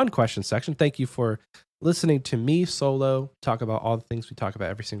fun question section. Thank you for listening to me solo talk about all the things we talk about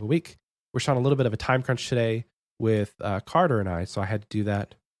every single week. We're showing a little bit of a time crunch today with Carter and I, so I had to do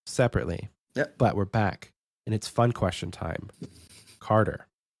that separately. Yep. But we're back, and it's fun question time. Carter,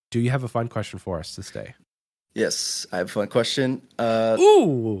 do you have a fun question for us this day? Yes, I have a fun question.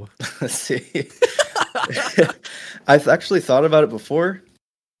 Ooh! Let's see. I've actually thought about it before,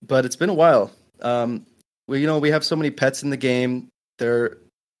 but it's been a while. We have so many pets in the game. There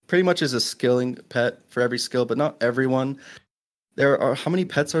pretty much is a skilling pet for every skill, but not everyone. How many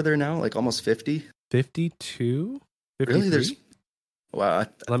pets are there now? Like almost 50? 52? 53? Really? There's wow.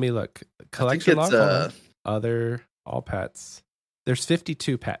 Let me look. Collection log, other, all pets. There's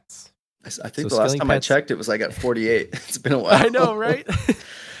 52 pets. I think the last time I checked, it was like at 48. It's been a while. I know, right? Well,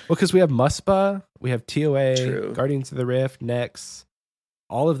 because we have Muspa, we have TOA, True. Guardians of the Rift, Nex.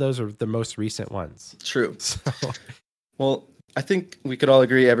 All of those are the most recent ones. True. So, well, I think we could all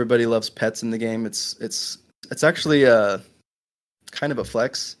agree everybody loves pets in the game. It's actually kind of a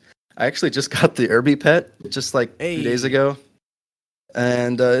flex. I actually just got the Irby pet just like 2 days ago.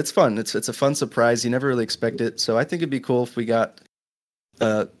 And it's fun. It's a fun surprise. You never really expect it. So I think it'd be cool if we got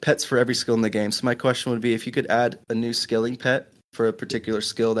pets for every skill in the game. So my question would be, if you could add a new skilling pet for a particular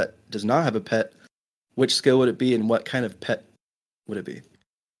skill that does not have a pet, which skill would it be and what kind of pet would it be?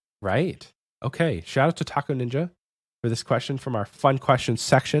 right. Okay. Shout out to Taco Ninja for this question from our fun questions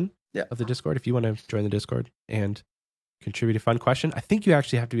section of the Discord. If you want to join the Discord and contribute a fun question, I think you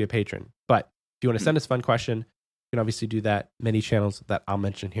actually have to be a patron. But if you want to send us a fun question, you can obviously do that. Many channels that I'll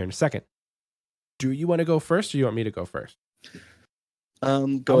mention here in a second. Do you want to go first, or do you want me to go first? Go I'm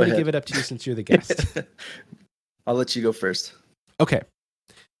ahead. going to give it up to you since you're the guest. I'll let you go first. Okay.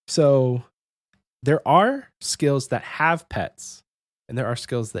 So there are skills that have pets, and there are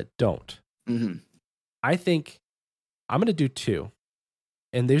skills that don't. Mm-hmm. I think I'm going to do two.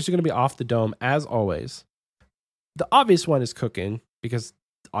 And these are going to be off the dome, as always. The obvious one is cooking, because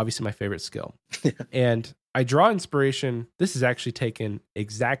obviously my favorite skill. And I draw inspiration. This is actually taken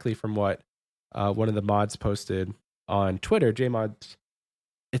exactly from what one of the mods posted on Twitter, JMods.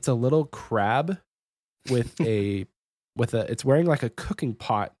 It's a little crab with it's wearing like a cooking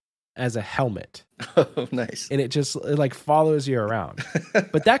pot as a helmet, Oh, nice. and it like follows you around.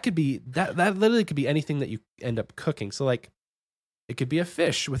 But that could be that literally could be anything that you end up cooking. So like it could be a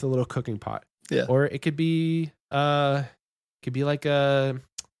fish with a little cooking pot. Yeah. Or it could be like an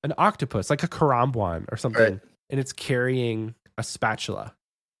octopus, like a karambwan or something, Right. and it's carrying a spatula.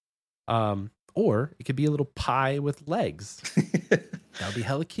 Or it could be a little pie with legs. That would be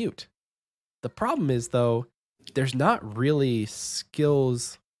hella cute. The problem is though, there's not really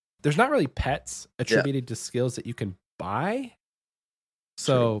skills. There's not really pets attributed to skills that you can buy.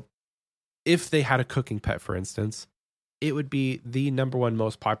 So if they had a cooking pet, for instance, it would be the number one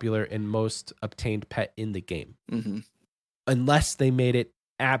most popular and most obtained pet in the game. Mm-hmm. Unless they made it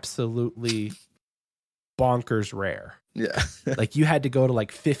absolutely bonkers rare. Yeah. Like you had to go to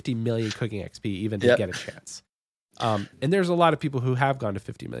like 50 million cooking XP even to Yep. get a chance. And there's a lot of people who have gone to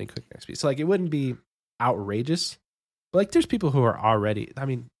 50 million cooking XP. So like it wouldn't be outrageous. But like there's people who are already, I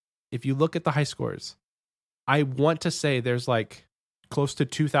mean, if you look at the high scores, I want to say there's like close to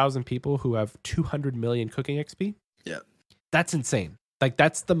 2,000 people who have 200 million cooking XP. Yeah. That's insane. Like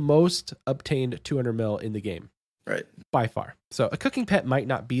that's the most obtained 200 mil in the game. Right. By far. So a cooking pet might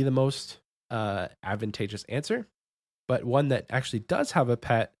not be the most advantageous answer, but one that actually does have a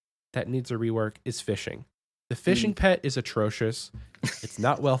pet that needs a rework is fishing. The fishing pet is atrocious. It's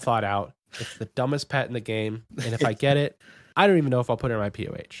not well thought out. It's the dumbest pet in the game. And if I get it, I don't even know if I'll put it in my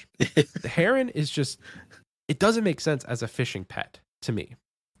POH. The heron is just, it doesn't make sense as a fishing pet to me.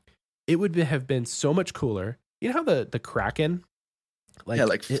 It would have been so much cooler. You know how the kraken, like, Yeah,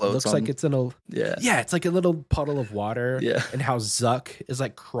 like it floats looks on- like it's in a, Yeah. it's like a little puddle of water. Yeah. And how Zuck is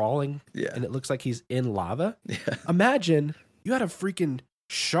like crawling Yeah. and it looks like he's in lava. Yeah. Imagine you had a freaking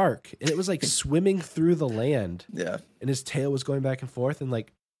shark and it was like swimming through the land Yeah. and his tail was going back and forth and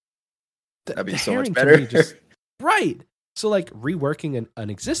like That'd be the so much heron to better. me just- right. So like reworking an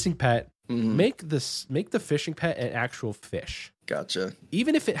existing pet, Mhm. make the fishing pet an actual fish. Gotcha.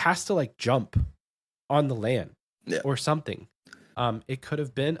 Even if it has to like jump on the land Yeah. or something. It could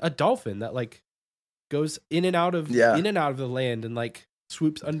have been a dolphin that like goes in and out of Yeah. the land and like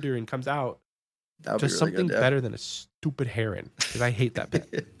swoops under and comes out. That would Just be really something good, yeah. better than a stupid heron because I hate that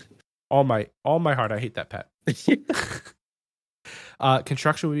pet. all my heart, I hate that pet.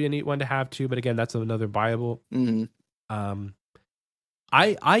 Construction would be a neat one to have too, but again, that's another viable. Mhm.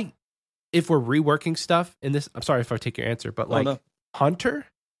 I if we're reworking stuff in this, I'm sorry if I take your answer, but like no. Hunter,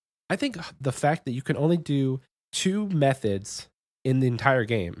 I think the fact that you can only do 2 methods in the entire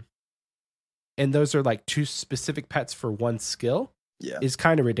game, and those are like 2 specific pets for 1 skill, Yeah. is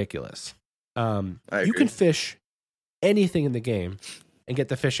kind of ridiculous. I You agree. can fish anything in the game and get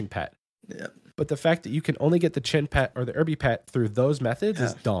the fishing pet. Yeah. But the fact that you can only get the chin pet or the Irby pet through those methods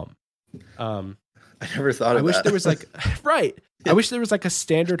is Yeah. dumb. I never thought I of wish that. there was like right. Yeah. I wish there was like a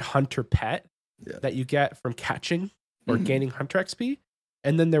standard hunter pet Yeah. that you get from catching or Mhm. gaining hunter XP,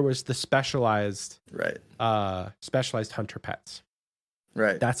 and then there was the specialized Right. hunter pets.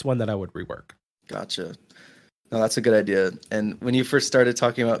 Right. That's one that I would rework. Gotcha. No, that's a good idea. And when you first started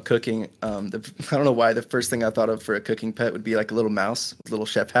talking about cooking, I don't know why the first thing I thought of for a cooking pet would be like a little mouse with a little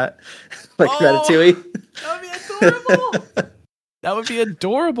chef hat, like Oh! Ratatouille. That would be adorable. That would be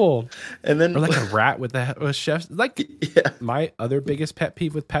adorable. And then, Or like a rat with a chef's. Like yeah. my other biggest pet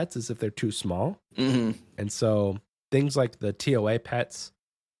peeve with pets is if they're too small. Hmm. And so things like the TOA pets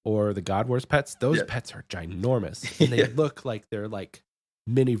or the God Wars pets, those Yeah. pets are ginormous. And they Yeah. look like they're like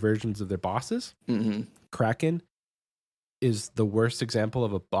mini versions of their bosses. Hmm. Kraken is the worst example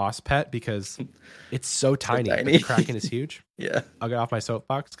of a boss pet because it's so tiny. But tiny. the Kraken is huge. Yeah. I'll get off my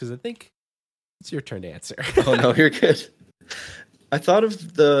soapbox because I think it's your turn to answer. Oh no, you're good. I thought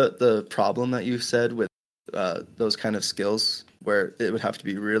of the problem that you said with those kind of skills where it would have to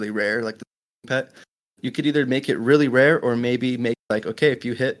be really rare, like the pet. You could either make it really rare or maybe make like, okay, if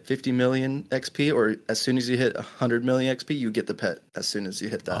you hit 50 million XP or as soon as you hit 100 million XP, you get the pet as soon as you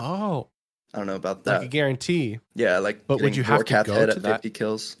hit that. Oh, I don't know about like that. a guarantee. Yeah, like But would getting you have to Vorkath go head to at that? 50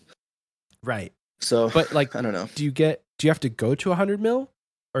 kills. Right. So, But like, I don't know. do you have to go to 100 mil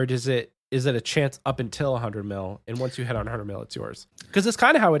or is it a chance up until 100 mil and once you hit on 100 mil it's yours? Because it's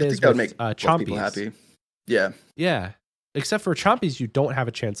kind of how it I is think that would with make most people chompies. happy. Yeah, Yeah, except for chompies you don't have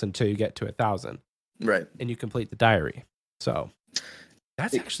a chance until you get to 1,000 right. and you complete the diary. So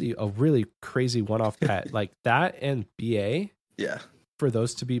that's actually a really crazy one-off pet. Like that and BA, Yeah, for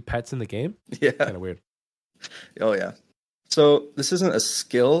those to be pets in the game, yeah. kind of weird. Oh yeah. So this isn't a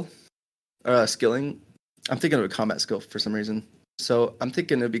skill, skilling. I'm thinking of a combat skill for some reason. So I'm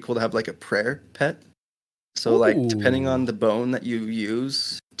thinking it'd be cool to have like a prayer pet. So like depending on the bone that you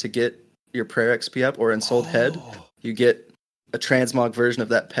use to get your prayer XP up or ensouled head, you get a transmog version of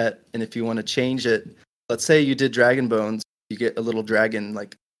that pet. And if you want to change it, let's say you did dragon bones, you get a little dragon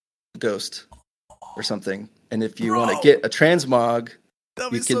like ghost or something. And if you want to get a transmog,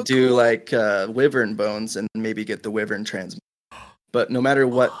 you could do like wyvern bones and maybe get the wyvern transmog. But no matter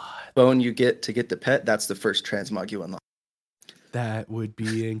what bone you get to get the pet, that's the first transmog you unlock. That would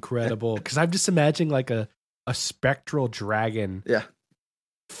be incredible. Because I'm just imagining like a spectral dragon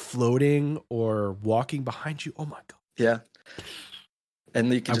floating or walking behind you. Oh my God. Yeah.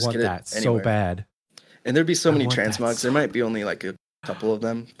 And you can just get it that anywhere. so bad. And there'd be so many transmogs. There might be only like a couple of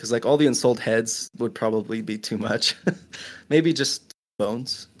them. Because like all the ensouled heads would probably be too much. Maybe just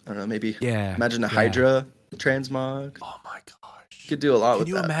bones. I don't know. Maybe imagine a Hydra transmog. Oh my gosh. You could do a lot with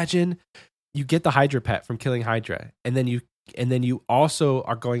that. Can you imagine you get the Hydra pet from killing Hydra and then you also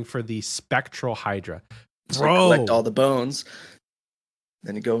are going for the spectral Hydra. Bro, collect all the bones.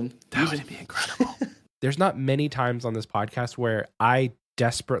 Then you go and that would be incredible. There's not many times on this podcast where I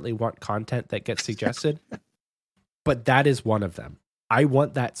desperately want content that gets suggested, but that is one of them. I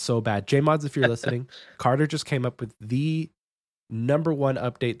want that so bad. JMods, if you're listening, Carter just came up with the number one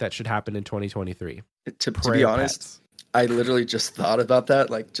update that should happen in 2023. To be honest, pets. I literally just thought about that,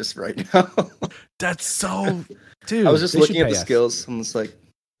 like just right now. That's so, dude. I was just looking at the skills. I'm just like,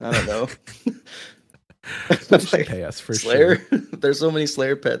 I don't know. Like, pay us for Slayer. Sure. There's so many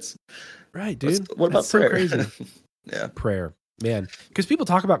Slayer pets. Right, dude. What about so prayer? Crazy. Yeah, prayer, man. Because people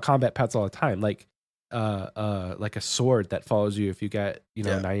talk about combat pets all the time, like a sword that follows you if you get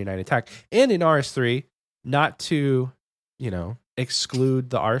 99 attack. And in RS3, not to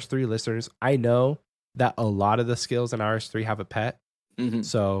exclude the RS3 listeners, I know that a lot of the skills in RS3 have a pet. Mm-hmm.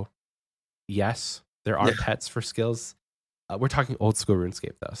 So yes, there are pets for skills. We're talking old school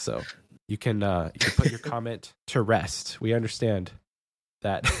RuneScape though, so. You can put your comment to rest. We understand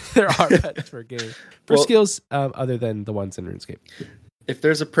that there are pets for game for skills other than the ones in RuneScape. If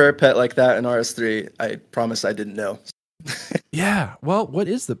there's a prayer pet like that in RS3, I promise I didn't know. Yeah. Well, what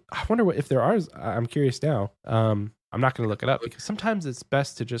is I wonder if there are. I'm curious now. I'm not going to look it up because sometimes it's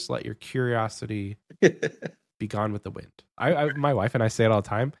best to just let your curiosity be gone with the wind. My wife and I say it all the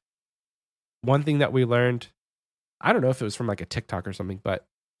time. One thing that we learned, I don't know if it was from like a TikTok or something, but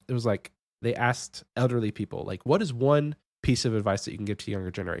it was like they asked elderly people, like, what is one piece of advice that you can give to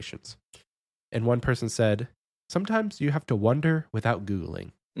younger generations? And one person said, sometimes you have to wonder without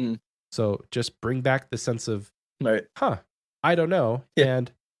Googling. Mm. So just bring back the sense of, right. I don't know. Yeah.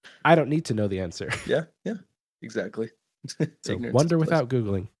 And I don't need to know the answer. Yeah, exactly. So wonder without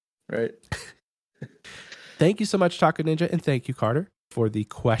Googling. Right. Thank you so much, Taco Ninja. And thank you, Carter, for the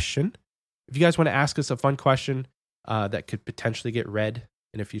question. If you guys want to ask us a fun question that could potentially get read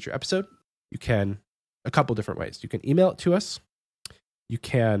in a future episode, you can a couple different ways. You can email it to us. You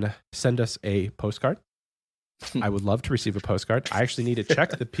can send us a postcard. I would love to receive a postcard. I actually need to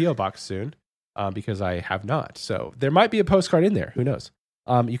check the P.O. box soon because I have not. So there might be a postcard in there. Who knows?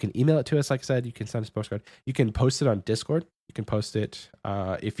 You can email it to us. Like I said, you can send us a postcard. You can post it on Discord. You can post it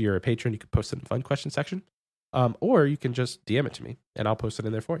if you're a patron. You can post it in the fun question section. Or you can just DM it to me and I'll post it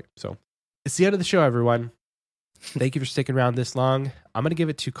in there for you. So it's the end of the show, everyone. Thank you for sticking around this long. I'm going to give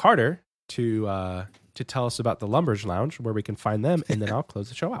it to Carter to tell us about the Lumbridge Lounge, where we can find them, and then I'll close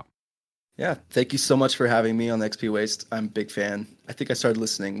the show out. Yeah, thank you so much for having me on the XP Waste. I'm a big fan. I think I started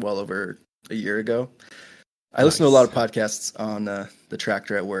listening well over a year ago. I listen to a lot of podcasts on the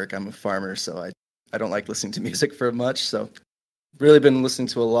tractor at work. I'm a farmer, so I don't like listening to music for much. So really been listening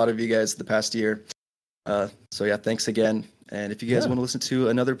to a lot of you guys the past year. So yeah, thanks again. And if you guys want to listen to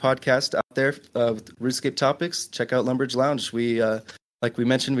another podcast out there with RuneScape topics, check out Lumbridge Lounge. We, like we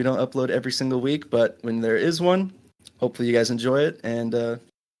mentioned, we don't upload every single week, but when there is one, hopefully you guys enjoy it. And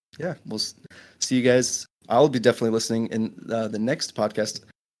yeah, we'll see you guys. I'll be definitely listening in the next podcast.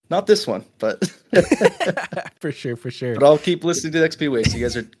 Not this one, but for sure. But I'll keep listening to the XP Waste. You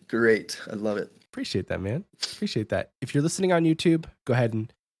guys are great. I love it. Appreciate that, man. Appreciate that. If you're listening on YouTube, go ahead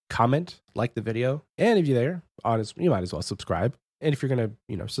and comment, like the video, and if you're there, you might as well subscribe. And if you're gonna,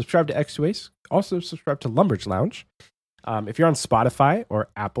 subscribe to X2 Waste, also subscribe to Lumbridge Lounge. If you're on Spotify or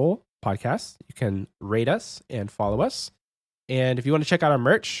Apple Podcasts, you can rate us and follow us. And if you want to check out our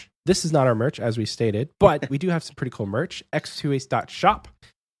merch, this is not our merch as we stated, but we do have some pretty cool merch. x2waste.shop.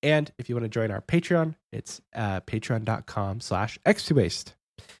 And if you want to join our Patreon, it's patreon.com/x2waste.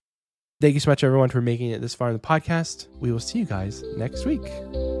 Thank you so much, everyone, for making it this far in the podcast. We will see you guys next week.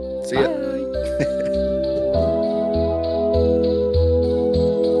 See ya.